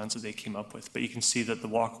concept plans that they came up with. But you can see that the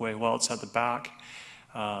walkway, while it's at the back,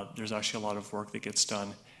 there's actually a lot of work that gets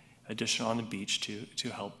done additional on the beach to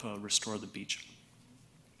help restore the beach.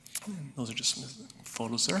 Those are just some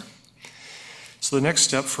photos there. So the next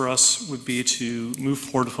step for us would be to move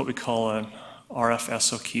forward with what we call an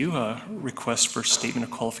RFSOQ, a request for statement of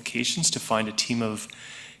qualifications, to find a team of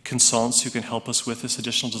consultants who can help us with this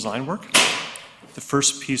additional design work. The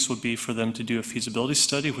first piece would be for them to do a feasibility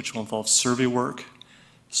study, which will involve survey work,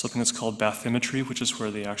 something that's called bathymetry, which is where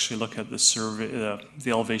they actually look at the survey,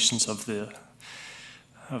 the elevations of the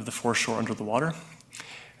foreshore under the water.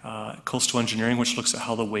 Coastal engineering, which looks at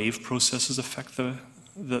how the wave processes affect the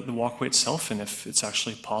walkway itself and if it's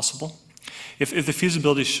actually possible. If the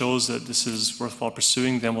feasibility shows that this is worthwhile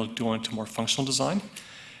pursuing, then we'll go into more functional design,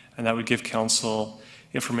 and that would give council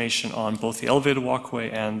information on both the elevated walkway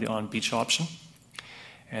and the on-beach option.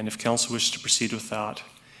 And if council wishes to proceed with that,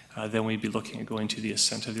 then we'd be looking at going to the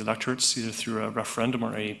assent of the electorates, either through a referendum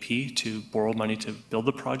or AAP, to borrow money to build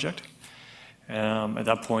the project. At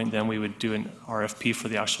that point, then we would do an RFP for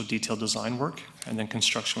the actual detailed design work, and then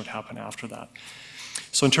construction would happen after that.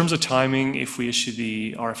 So in terms of timing, if we issue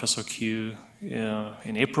the RFSOQ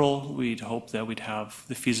in April, we'd hope that we'd have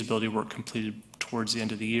the feasibility work completed towards the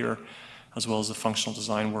end of the year, as well as the functional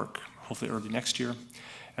design work, hopefully early next year.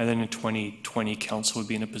 And then in 2020, council would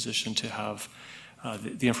be in a position to have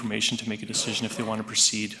the information to make a decision if they want to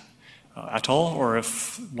proceed at all, or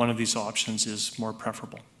if one of these options is more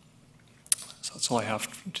preferable. So that's all I have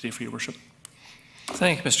today for your worship.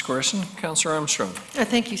 Thank you, Mr. Corson. Councillor Armstrong.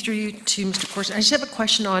 Thank you. Through you to Mr. Corson. I just have a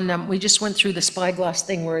question on, we just went through the spyglass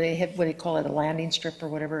thing where they have, what do you call it, a landing strip or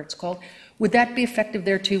whatever it's called. Would that be effective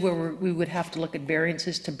there too, where we would have to look at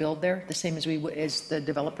variances to build there, the same as as the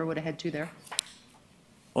developer would have had to there?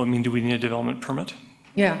 Well, I mean, do we need a development permit?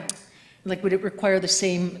 Yeah. Like, would it require the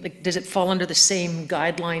same, like, does it fall under the same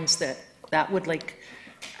guidelines that would, like,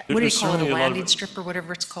 what do you call it, a landing strip or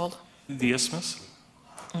whatever it's called? The isthmus?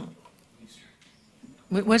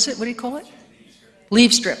 What do you call it?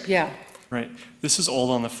 Leaf strip, yeah. Right. This is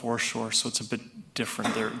all on the foreshore, so it's a bit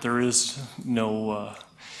different. There is no...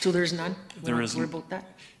 So there's none? There isn't. What about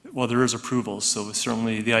that? Well, there is approval, so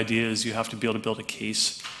certainly the idea is you have to be able to build a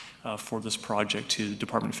case for this project to the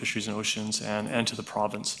Department of Fisheries and Oceans and to the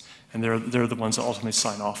province. And they're the ones that ultimately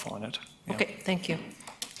sign off on it. Yeah. Okay, thank you.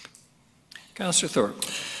 Councillor Thorpe.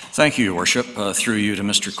 Thank you, Your Worship. Through you to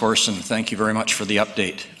Mr. Corson, thank you very much for the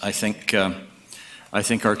update. I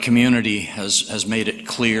think our community has made it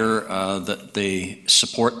clear that they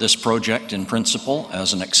support this project in principle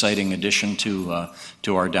as an exciting addition to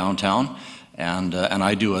our downtown, and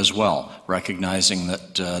I do as well, recognizing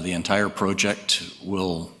that the entire project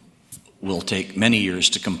will take many years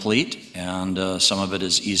to complete, and some of it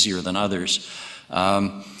is easier than others.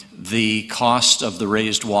 The cost of the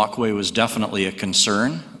raised walkway was definitely a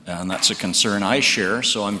concern, and that's a concern I share,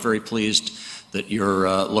 so I'm very pleased that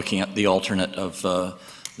you're looking at the alternate of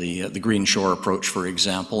the Green Shore approach, for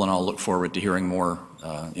example, and I'll look forward to hearing more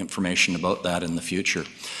information about that in the future.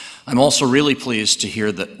 I'm also really pleased to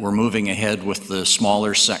hear that we're moving ahead with the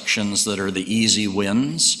smaller sections that are the easy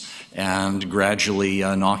wins and gradually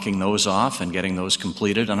knocking those off and getting those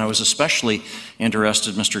completed. And I was especially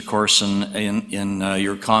interested, Mr. Corson, in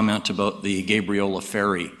your comment about the Gabriola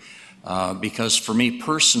Ferry. Because for me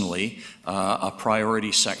personally, a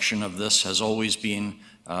priority section of this has always been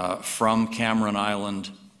from Cameron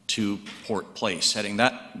Island to Port Place, heading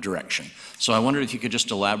that direction. So I wondered if you could just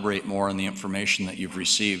elaborate more on the information that you've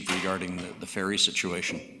received regarding the ferry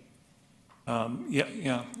situation.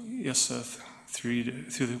 Yes, through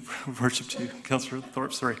the worship to Councillor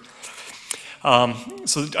Thorpe, sorry.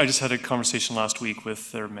 So I just had a conversation last week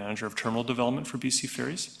with their manager of terminal development for BC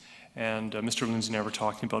Ferries. And Mr. Lindsay and I were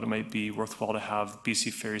talking about it might be worthwhile to have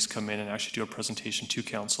BC Ferries come in and actually do a presentation to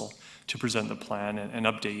council to present the plan and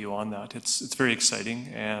update you on that. It's very exciting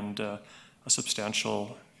and a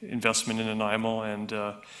substantial investment in Nanaimo, and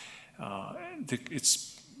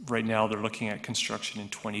it's right now they're looking at construction in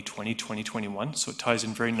 2020, 2021. So it ties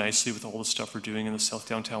in very nicely with all the stuff we're doing in the South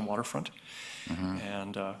Downtown waterfront. Mm-hmm.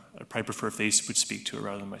 And I'd probably prefer if they would speak to it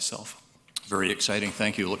rather than myself. Very exciting.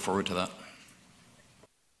 Thank you. Look forward to that.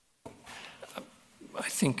 I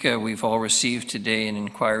think we've all received today an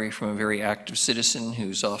inquiry from a very active citizen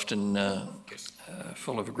who's often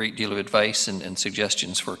full of a great deal of advice and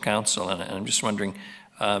suggestions for council. And I'm just wondering,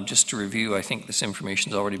 just to review, I think this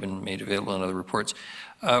information has already been made available in other reports.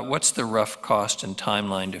 What's the rough cost and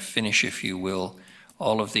timeline to finish, if you will,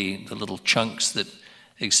 all of the little chunks that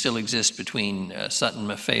still exist between Sutton,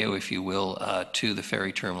 Maffeo, if you will, to the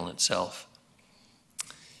ferry terminal itself?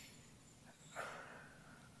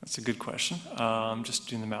 That's a good question. I'm just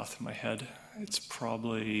doing the math in my head. It's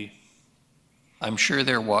probably... I'm sure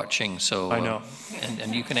they're watching, so... I know.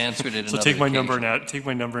 And you can answer it at so another take my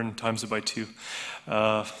occasion. number and times it by 2.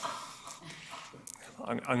 I'm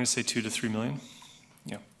going to say 2 to 3 million.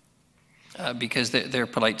 Yeah. Because their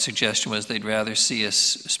polite suggestion was they'd rather see us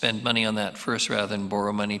spend money on that first rather than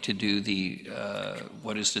borrow money to do the,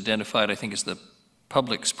 what is identified, I think, as the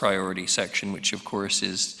public's priority section, which of course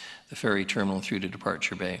is the ferry terminal through to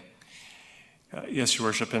Departure Bay. Yes, Your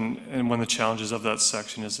Worship, and one of the challenges of that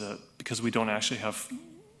section is that because we don't actually have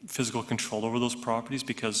physical control over those properties,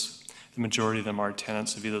 because the majority of them are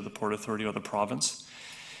tenants of either the Port Authority or the province,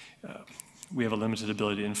 we have a limited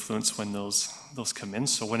ability to influence when those come in.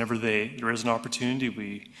 So whenever there is an opportunity,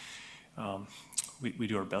 we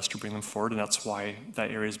do our best to bring them forward, and that's why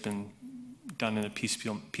that area has been done in a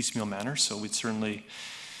piecemeal manner. So we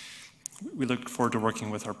look forward to working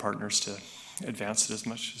with our partners to advance it as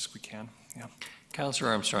much as we can. Yeah.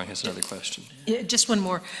 Councillor Armstrong has another question. Yeah, just one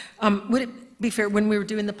more. Would it be fair, when we were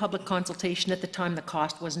doing the public consultation at the time, the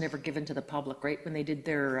cost was never given to the public, right? When they did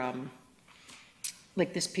their,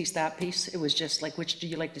 like this piece, that piece, it was just like, which do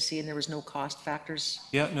you like to see? And there was no cost factors?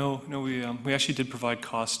 Yeah, no, we actually did provide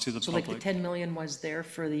costs to the So public. like the 10 million was there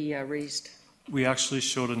for the raised? We actually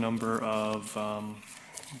showed a number of, I'm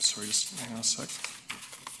sorry, just hang on a sec.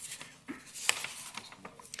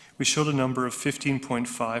 We showed a number of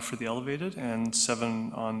 15.5 for the elevated and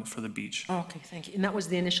 7 for the beach. Oh, okay, thank you. And that was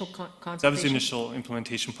the initial consultation? That was the initial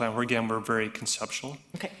implementation plan, where again, we're very conceptual.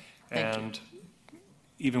 Okay, thank you. And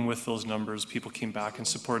even with those numbers, people came back and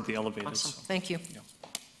supported the elevated. Awesome, So, thank you. yeah.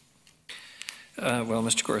 Well,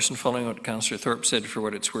 Mr. Corson, following what Councillor Thorpe said, for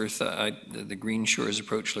what it's worth, the Green Shores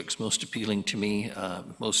approach looks most appealing to me,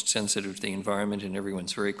 most sensitive to the environment, and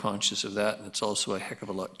everyone's very conscious of that, and it's also a heck of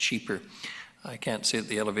a lot cheaper. I can't say that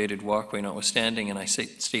the elevated walkway notwithstanding, and I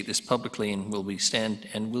state this publicly and will be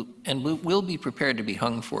prepared to be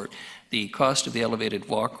hung for it. The cost of the elevated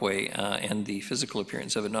walkway and the physical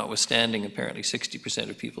appearance of it notwithstanding, apparently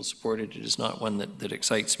 60% of people supported it, is not one that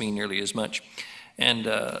excites me nearly as much. And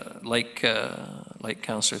like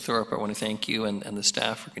Councillor Thorpe, I want to thank you and the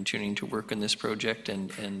staff for continuing to work on this project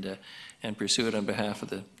and pursue it on behalf of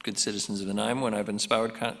the good citizens of Nanaimo. And I've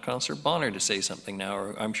inspired Councillor Bonner to say something now,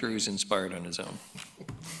 or I'm sure he's inspired on his own.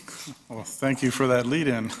 Well, thank you for that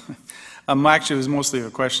lead-in. Actually, it was mostly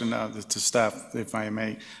a question to staff, if I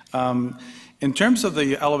may. In terms of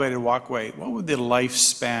the elevated walkway, what would the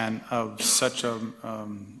lifespan of such a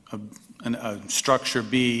structure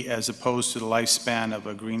be as opposed to the lifespan of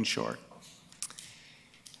a green shore?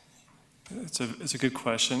 It's a good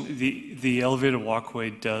question. The elevated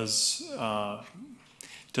walkway does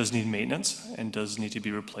need maintenance and does need to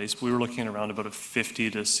be replaced. We were looking at around about a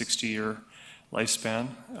 50 to 60 year lifespan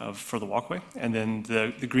for the walkway, and then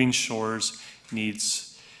the Green Shores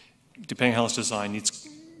needs, depending on how it's designed,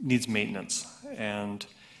 needs maintenance. And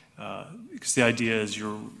because the idea is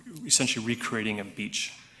you're essentially recreating a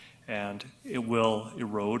beach, and it will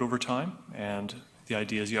erode over time. And the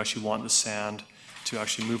idea is you actually want the sand to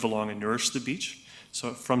actually move along and nourish the beach.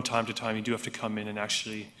 So from time to time, you do have to come in and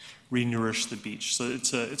actually re-nourish the beach. So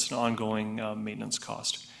it's an ongoing maintenance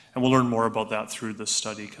cost. And we'll learn more about that through this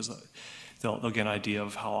study, because they'll get an idea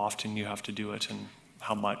of how often you have to do it and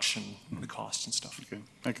how much and the cost and stuff. Okay,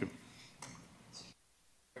 thank you.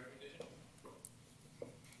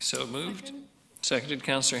 So moved. Seconded,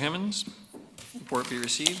 Councillor Hemmons. Report be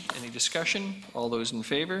received. Any discussion? All those in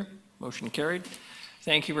favor? Motion carried.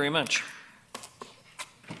 Thank you very much.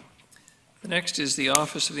 The next is the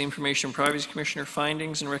Office of the Information and Privacy Commissioner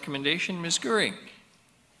findings and recommendation. Ms. Gurry.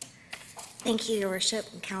 Thank you, Your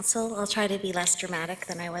Worship and Council. I'll try to be less dramatic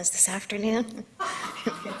than I was this afternoon.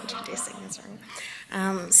 Introducing this one.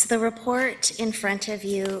 So the report in front of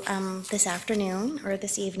you this afternoon, or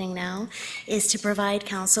this evening now, is to provide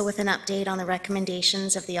Council with an update on the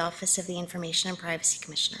recommendations of the Office of the Information and Privacy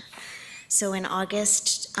Commissioner. So in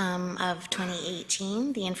August of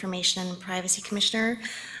 2018, the Information and Privacy Commissioner,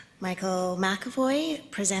 Michael McAvoy,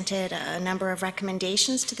 presented a number of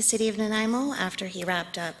recommendations to the City of Nanaimo after he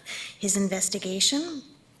wrapped up his investigation.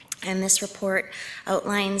 And this report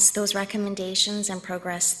outlines those recommendations and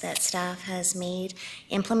progress that staff has made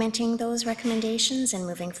implementing those recommendations and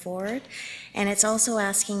moving forward. And it's also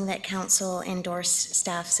asking that council endorse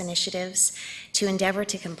staff's initiatives to endeavor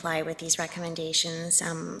to comply with these recommendations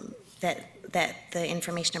that the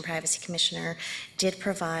Information and Privacy Commissioner did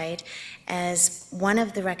provide, as one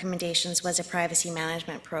of the recommendations was a privacy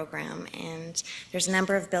management program. And there's a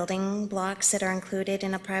number of building blocks that are included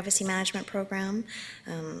in a privacy management program.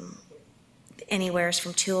 Anywhere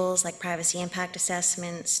from tools like privacy impact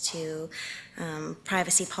assessments to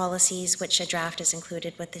privacy policies, which a draft is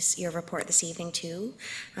included with your report this evening too.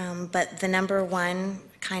 But the number one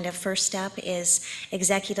kind of first step is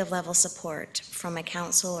executive level support from a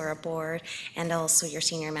council or a board and also your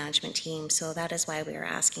senior management team. So that is why we are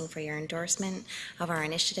asking for your endorsement of our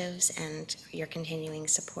initiatives and your continuing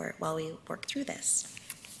support while we work through this.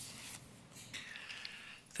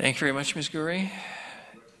 Thank you very much, Ms. Goury.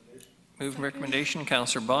 Moved recommendation,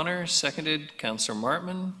 Councillor Bonner, seconded, Councillor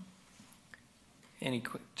Martman. Any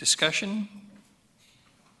quick discussion?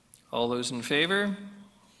 All those in favor?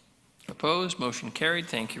 Opposed? Motion carried.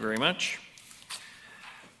 Thank you very much.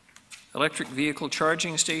 Electric vehicle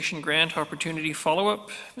charging station grant opportunity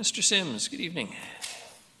follow-up. Mr. Sims, good evening.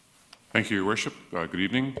 Thank you, Your Worship. Good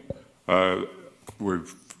evening.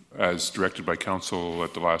 As directed by Council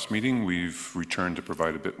at the last meeting, we've returned to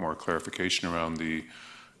provide a bit more clarification around the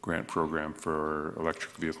grant program for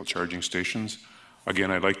electric vehicle charging stations. Again,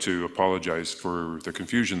 I'd like to apologize for the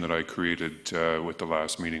confusion that I created with the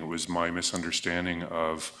last meeting. It was my misunderstanding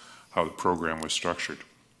of how the program was structured.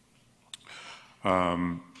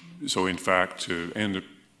 So in fact, to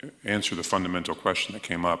answer the fundamental question that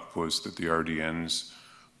came up was that the RDN's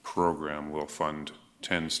program will fund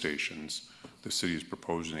 10 stations. The city is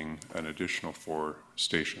proposing an additional 4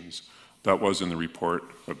 stations. That was in the report,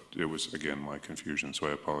 but it was, again, my confusion, so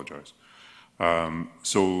I apologize.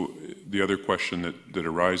 So the other question that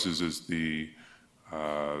arises is the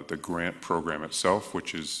grant program itself,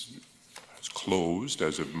 which is closed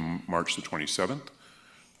as of March the 27th,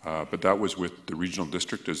 but that was with the regional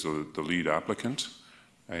district as the lead applicant,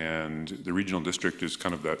 and the regional district is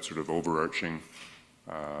kind of that sort of overarching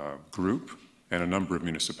group, and a number of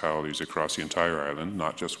municipalities across the entire island,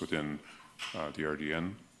 not just within the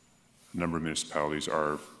RDN. A number of municipalities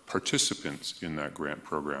are participants in that grant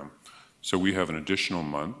program. So we have an additional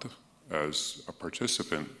month as a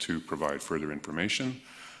participant to provide further information.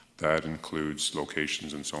 That includes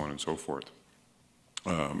locations and so on and so forth.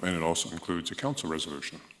 And it also includes a council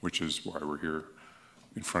resolution, which is why we're here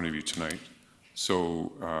in front of you tonight.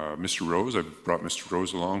 So Mr. Rose, I've brought Mr.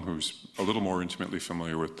 Rose along, who's a little more intimately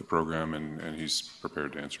familiar with the program, and he's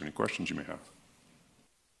prepared to answer any questions you may have.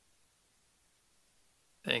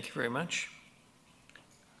 Thank you very much.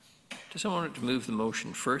 Does someone want to move the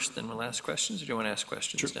motion first, then we'll ask questions, or do you want to ask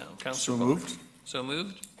questions now? Councillor So moved. So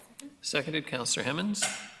moved. Seconded, Councillor Hemmons.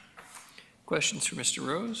 Questions for Mr.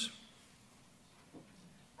 Rose?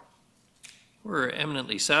 We're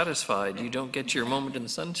eminently satisfied you don't get your moment in the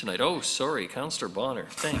sun tonight. Oh, sorry, Councillor Bonner.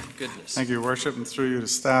 Thank goodness. Thank you, Your Worship, and through you to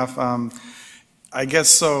staff. I guess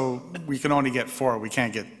so. We can only get 4. We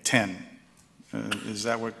can't get 10. Is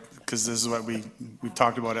that what? Because this is what we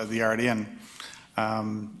talked about at the RDN.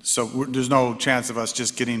 So there's no chance of us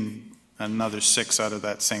just getting another 6 out of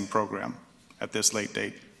that same program at this late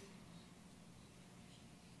date.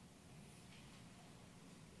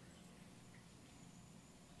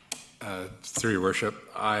 Through Your Worship,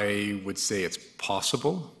 I would say it's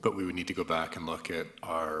possible, but we would need to go back and look at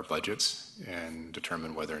our budgets and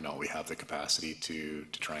determine whether or not we have the capacity to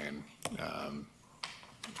try and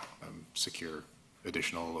secure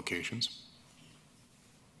additional locations.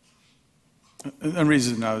 The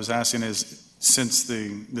reason I was asking is, since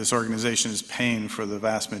this organization is paying for the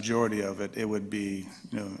vast majority of it, it would be,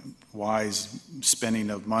 wise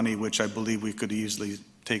spending of money, which I believe we could easily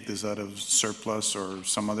take this out of surplus or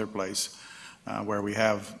some other place where we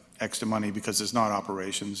have extra money, because it's not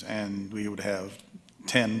operations, and we would have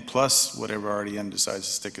 10 plus whatever RDN decides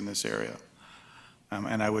to stick in this area.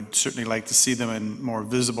 And I would certainly like to see them in more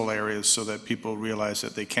visible areas so that people realize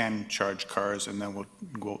that they can charge cars, and then we'll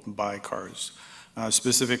go out and buy cars.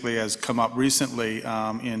 Specifically, as come up recently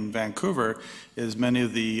in Vancouver, is many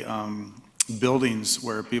of the buildings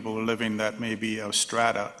where people are living that may be a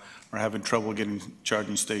strata are having trouble getting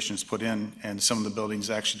charging stations put in, and some of the buildings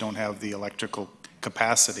actually don't have the electrical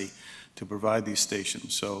capacity to provide these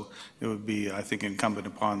stations. So it would be, I think, incumbent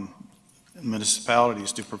upon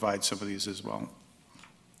municipalities to provide some of these as well.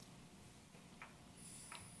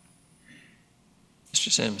 Mr.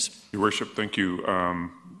 Sims. Your Worship, thank you.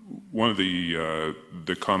 One of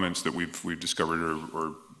the comments that we've discovered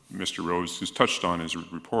or Mr. Rose has touched on in his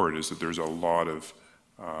report is that there's a lot of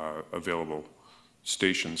available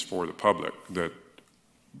stations for the public that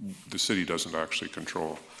the city doesn't actually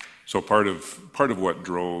control. So part of what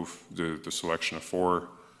drove the selection of 4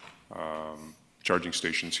 charging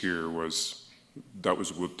stations here was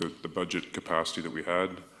with the budget capacity that we had,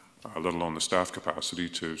 let alone the staff capacity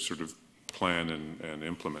to sort of plan and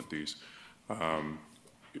implement these.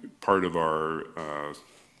 Part of our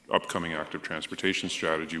upcoming active transportation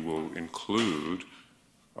strategy will include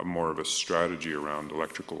more of a strategy around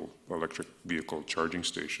electric vehicle charging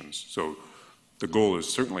stations. So the goal is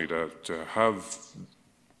certainly to have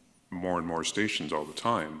more and more stations all the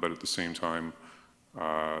time, but at the same time,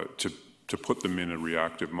 to put them in a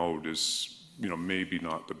reactive mode is, maybe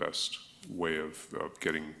not the best way of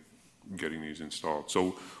getting these installed.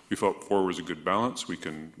 So we felt 4 was a good balance. We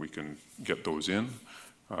can get those in,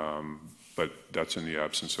 but that's in the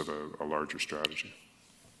absence of a larger strategy.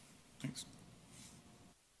 Thanks.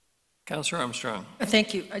 Councillor Armstrong.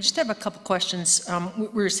 Thank you. I just have a couple questions. We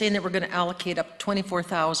were saying that we're going to allocate up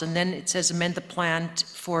 24,000. Then it says amend the plan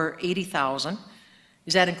for 80,000.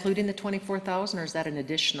 Is that including the 24,000 or is that an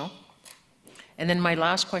additional? And then my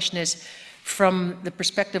last question is, from the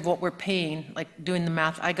perspective of what we're paying, like doing the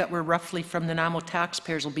math, we're roughly from the Nanaimo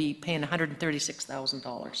taxpayers will be paying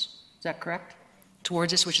 $136,000. Is that correct?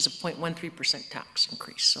 Towards this, which is a 0.13% tax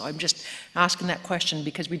increase. So I'm just asking that question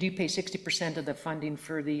because we do pay 60% of the funding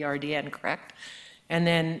for the RDN, correct? And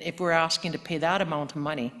then if we're asking to pay that amount of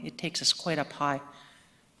money, it takes us quite up high.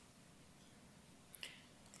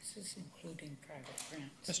 This is including private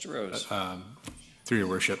grants. Mr. Rose. Through your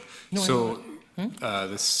worship. No, so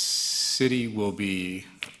the city will be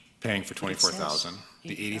paying for 24,000.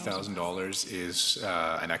 The $80,000 is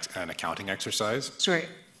an accounting exercise. Sorry.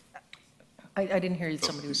 I didn't hear you.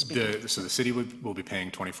 Somebody was speaking. So the city will be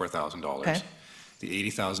paying $24,000. Okay.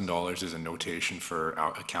 The $80,000 is a notation for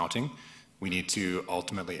accounting. We need to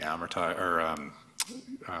ultimately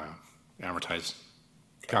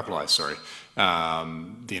capitalize,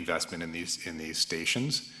 the investment in these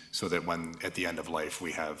stations, so that when at the end of life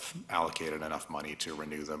we have allocated enough money to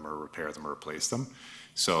renew them or repair them or replace them.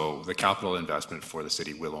 So the capital investment for the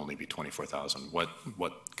city will only be $24,000.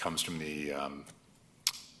 What comes from the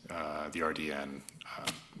RDN,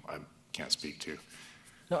 I can't speak to.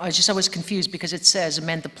 No, I was confused because it says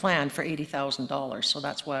amend the plan for $80,000, so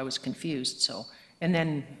that's why I was confused. So, and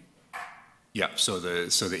then. Yeah, so the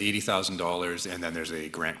 $80,000, and then there's a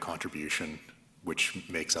grant contribution, which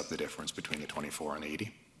makes up the difference between the 24 and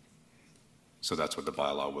 80. So that's what the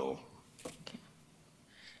bylaw will. Okay.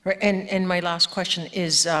 Right, and my last question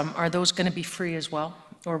is, are those going to be free as well,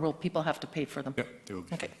 or will people have to pay for them? Yeah, they will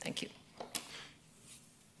be. Okay, thank you.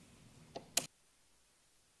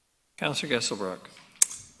 Councillor Gesselbrock.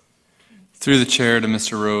 Through the chair to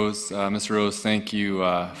Mr. Rose. Mr. Rose, thank you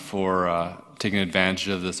for taking advantage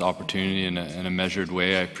of this opportunity in a measured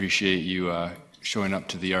way. I appreciate you showing up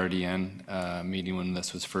to the RDN meeting when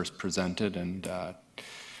this was first presented and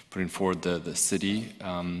putting forward the city.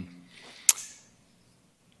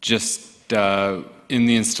 Just in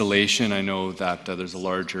the installation, I know that there's a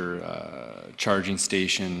larger charging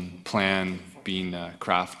station plan being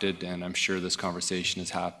crafted, and I'm sure this conversation is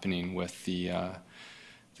happening with the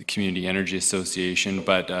Community Energy Association,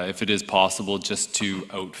 but if it is possible just to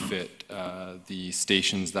outfit the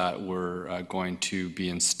stations that we're going to be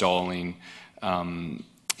installing,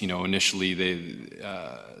 initially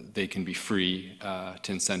they can be free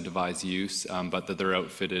to incentivize use, but that they're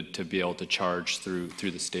outfitted to be able to charge through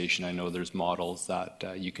the station. I know there's models that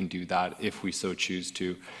you can do that if we so choose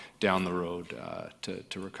to down the road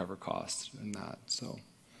to recover costs in that. So,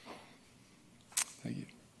 thank you.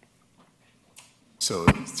 So,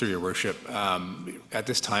 through your worship, at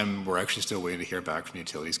this time, we're actually still waiting to hear back from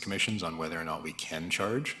utilities commissions on whether or not we can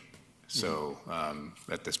charge. So,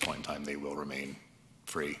 at this point in time, they will remain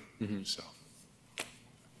free. So,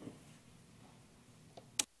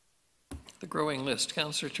 The growing list.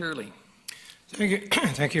 Councillor Turley. Thank you,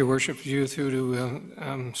 thank you, worship. You through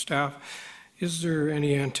to staff. Is there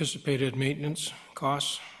any anticipated maintenance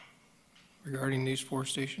costs regarding these 4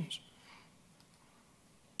 stations?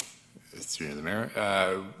 Through the mayor,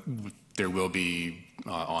 there will be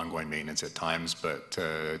ongoing maintenance at times, but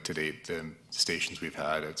to date, the stations we've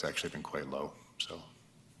had, it's actually been quite low. So,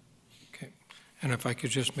 okay. And if I could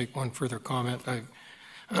just make one further comment,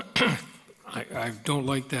 I don't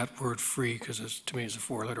like that word "free" because to me it's a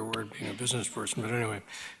 4-letter word. Being a business person, but anyway,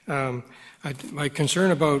 my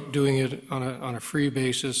concern about doing it on a free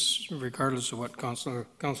basis, regardless of what Councillor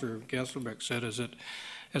Gesselbrock said, is that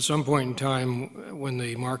at some point in time, when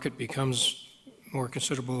the market becomes more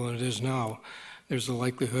considerable than it is now, there's a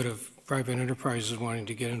likelihood of private enterprises wanting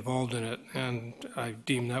to get involved in it, and I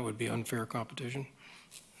deem that would be unfair competition.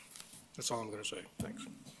 That's all I'm going to say. Thanks.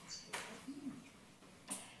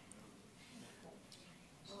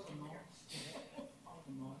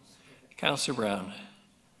 Councillor Brown.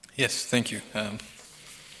 Yes, thank you.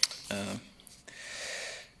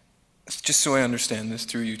 Just so I understand this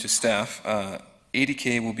through you to staff,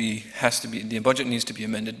 80K the budget needs to be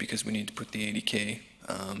amended because we need to put the 80K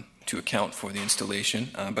to account for the installation,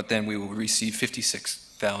 but then we will receive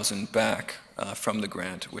 56,000 back from the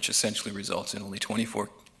grant, which essentially results in only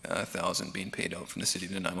 24,000 being paid out from the City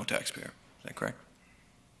of Nanaimo taxpayer. Is that correct?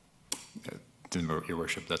 Your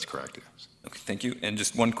worship, that's correct, yes. Okay, thank you. And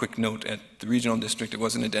just one quick note, at the regional district, it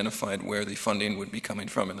wasn't identified where the funding would be coming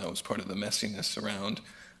from, and that was part of the messiness around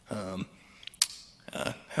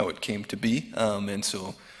how it came to be. And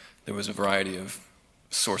so there was a variety of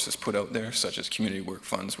sources put out there, such as community work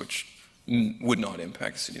funds, which would not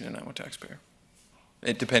impact the City of Nanaimo taxpayer,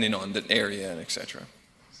 depending on the area and et cetera.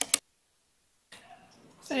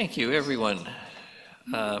 Thank you, everyone.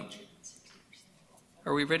 Are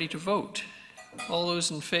we ready to vote? All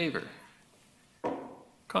those in favor?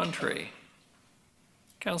 Contrary?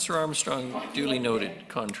 Councillor Armstrong, duly noted,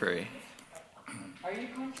 contrary.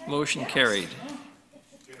 Motion carried.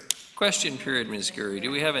 Question period, Ms. Gurry.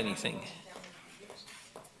 Do we have anything?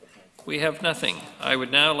 We have nothing. I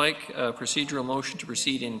would now like a procedural motion to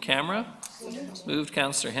proceed in camera. Moved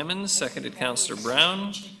Councillor Hemmens, seconded Councillor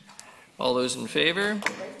Brown. All those in favor?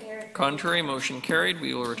 Contrary, motion carried.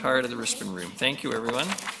 We will retire to the Rispin room. Thank you, everyone.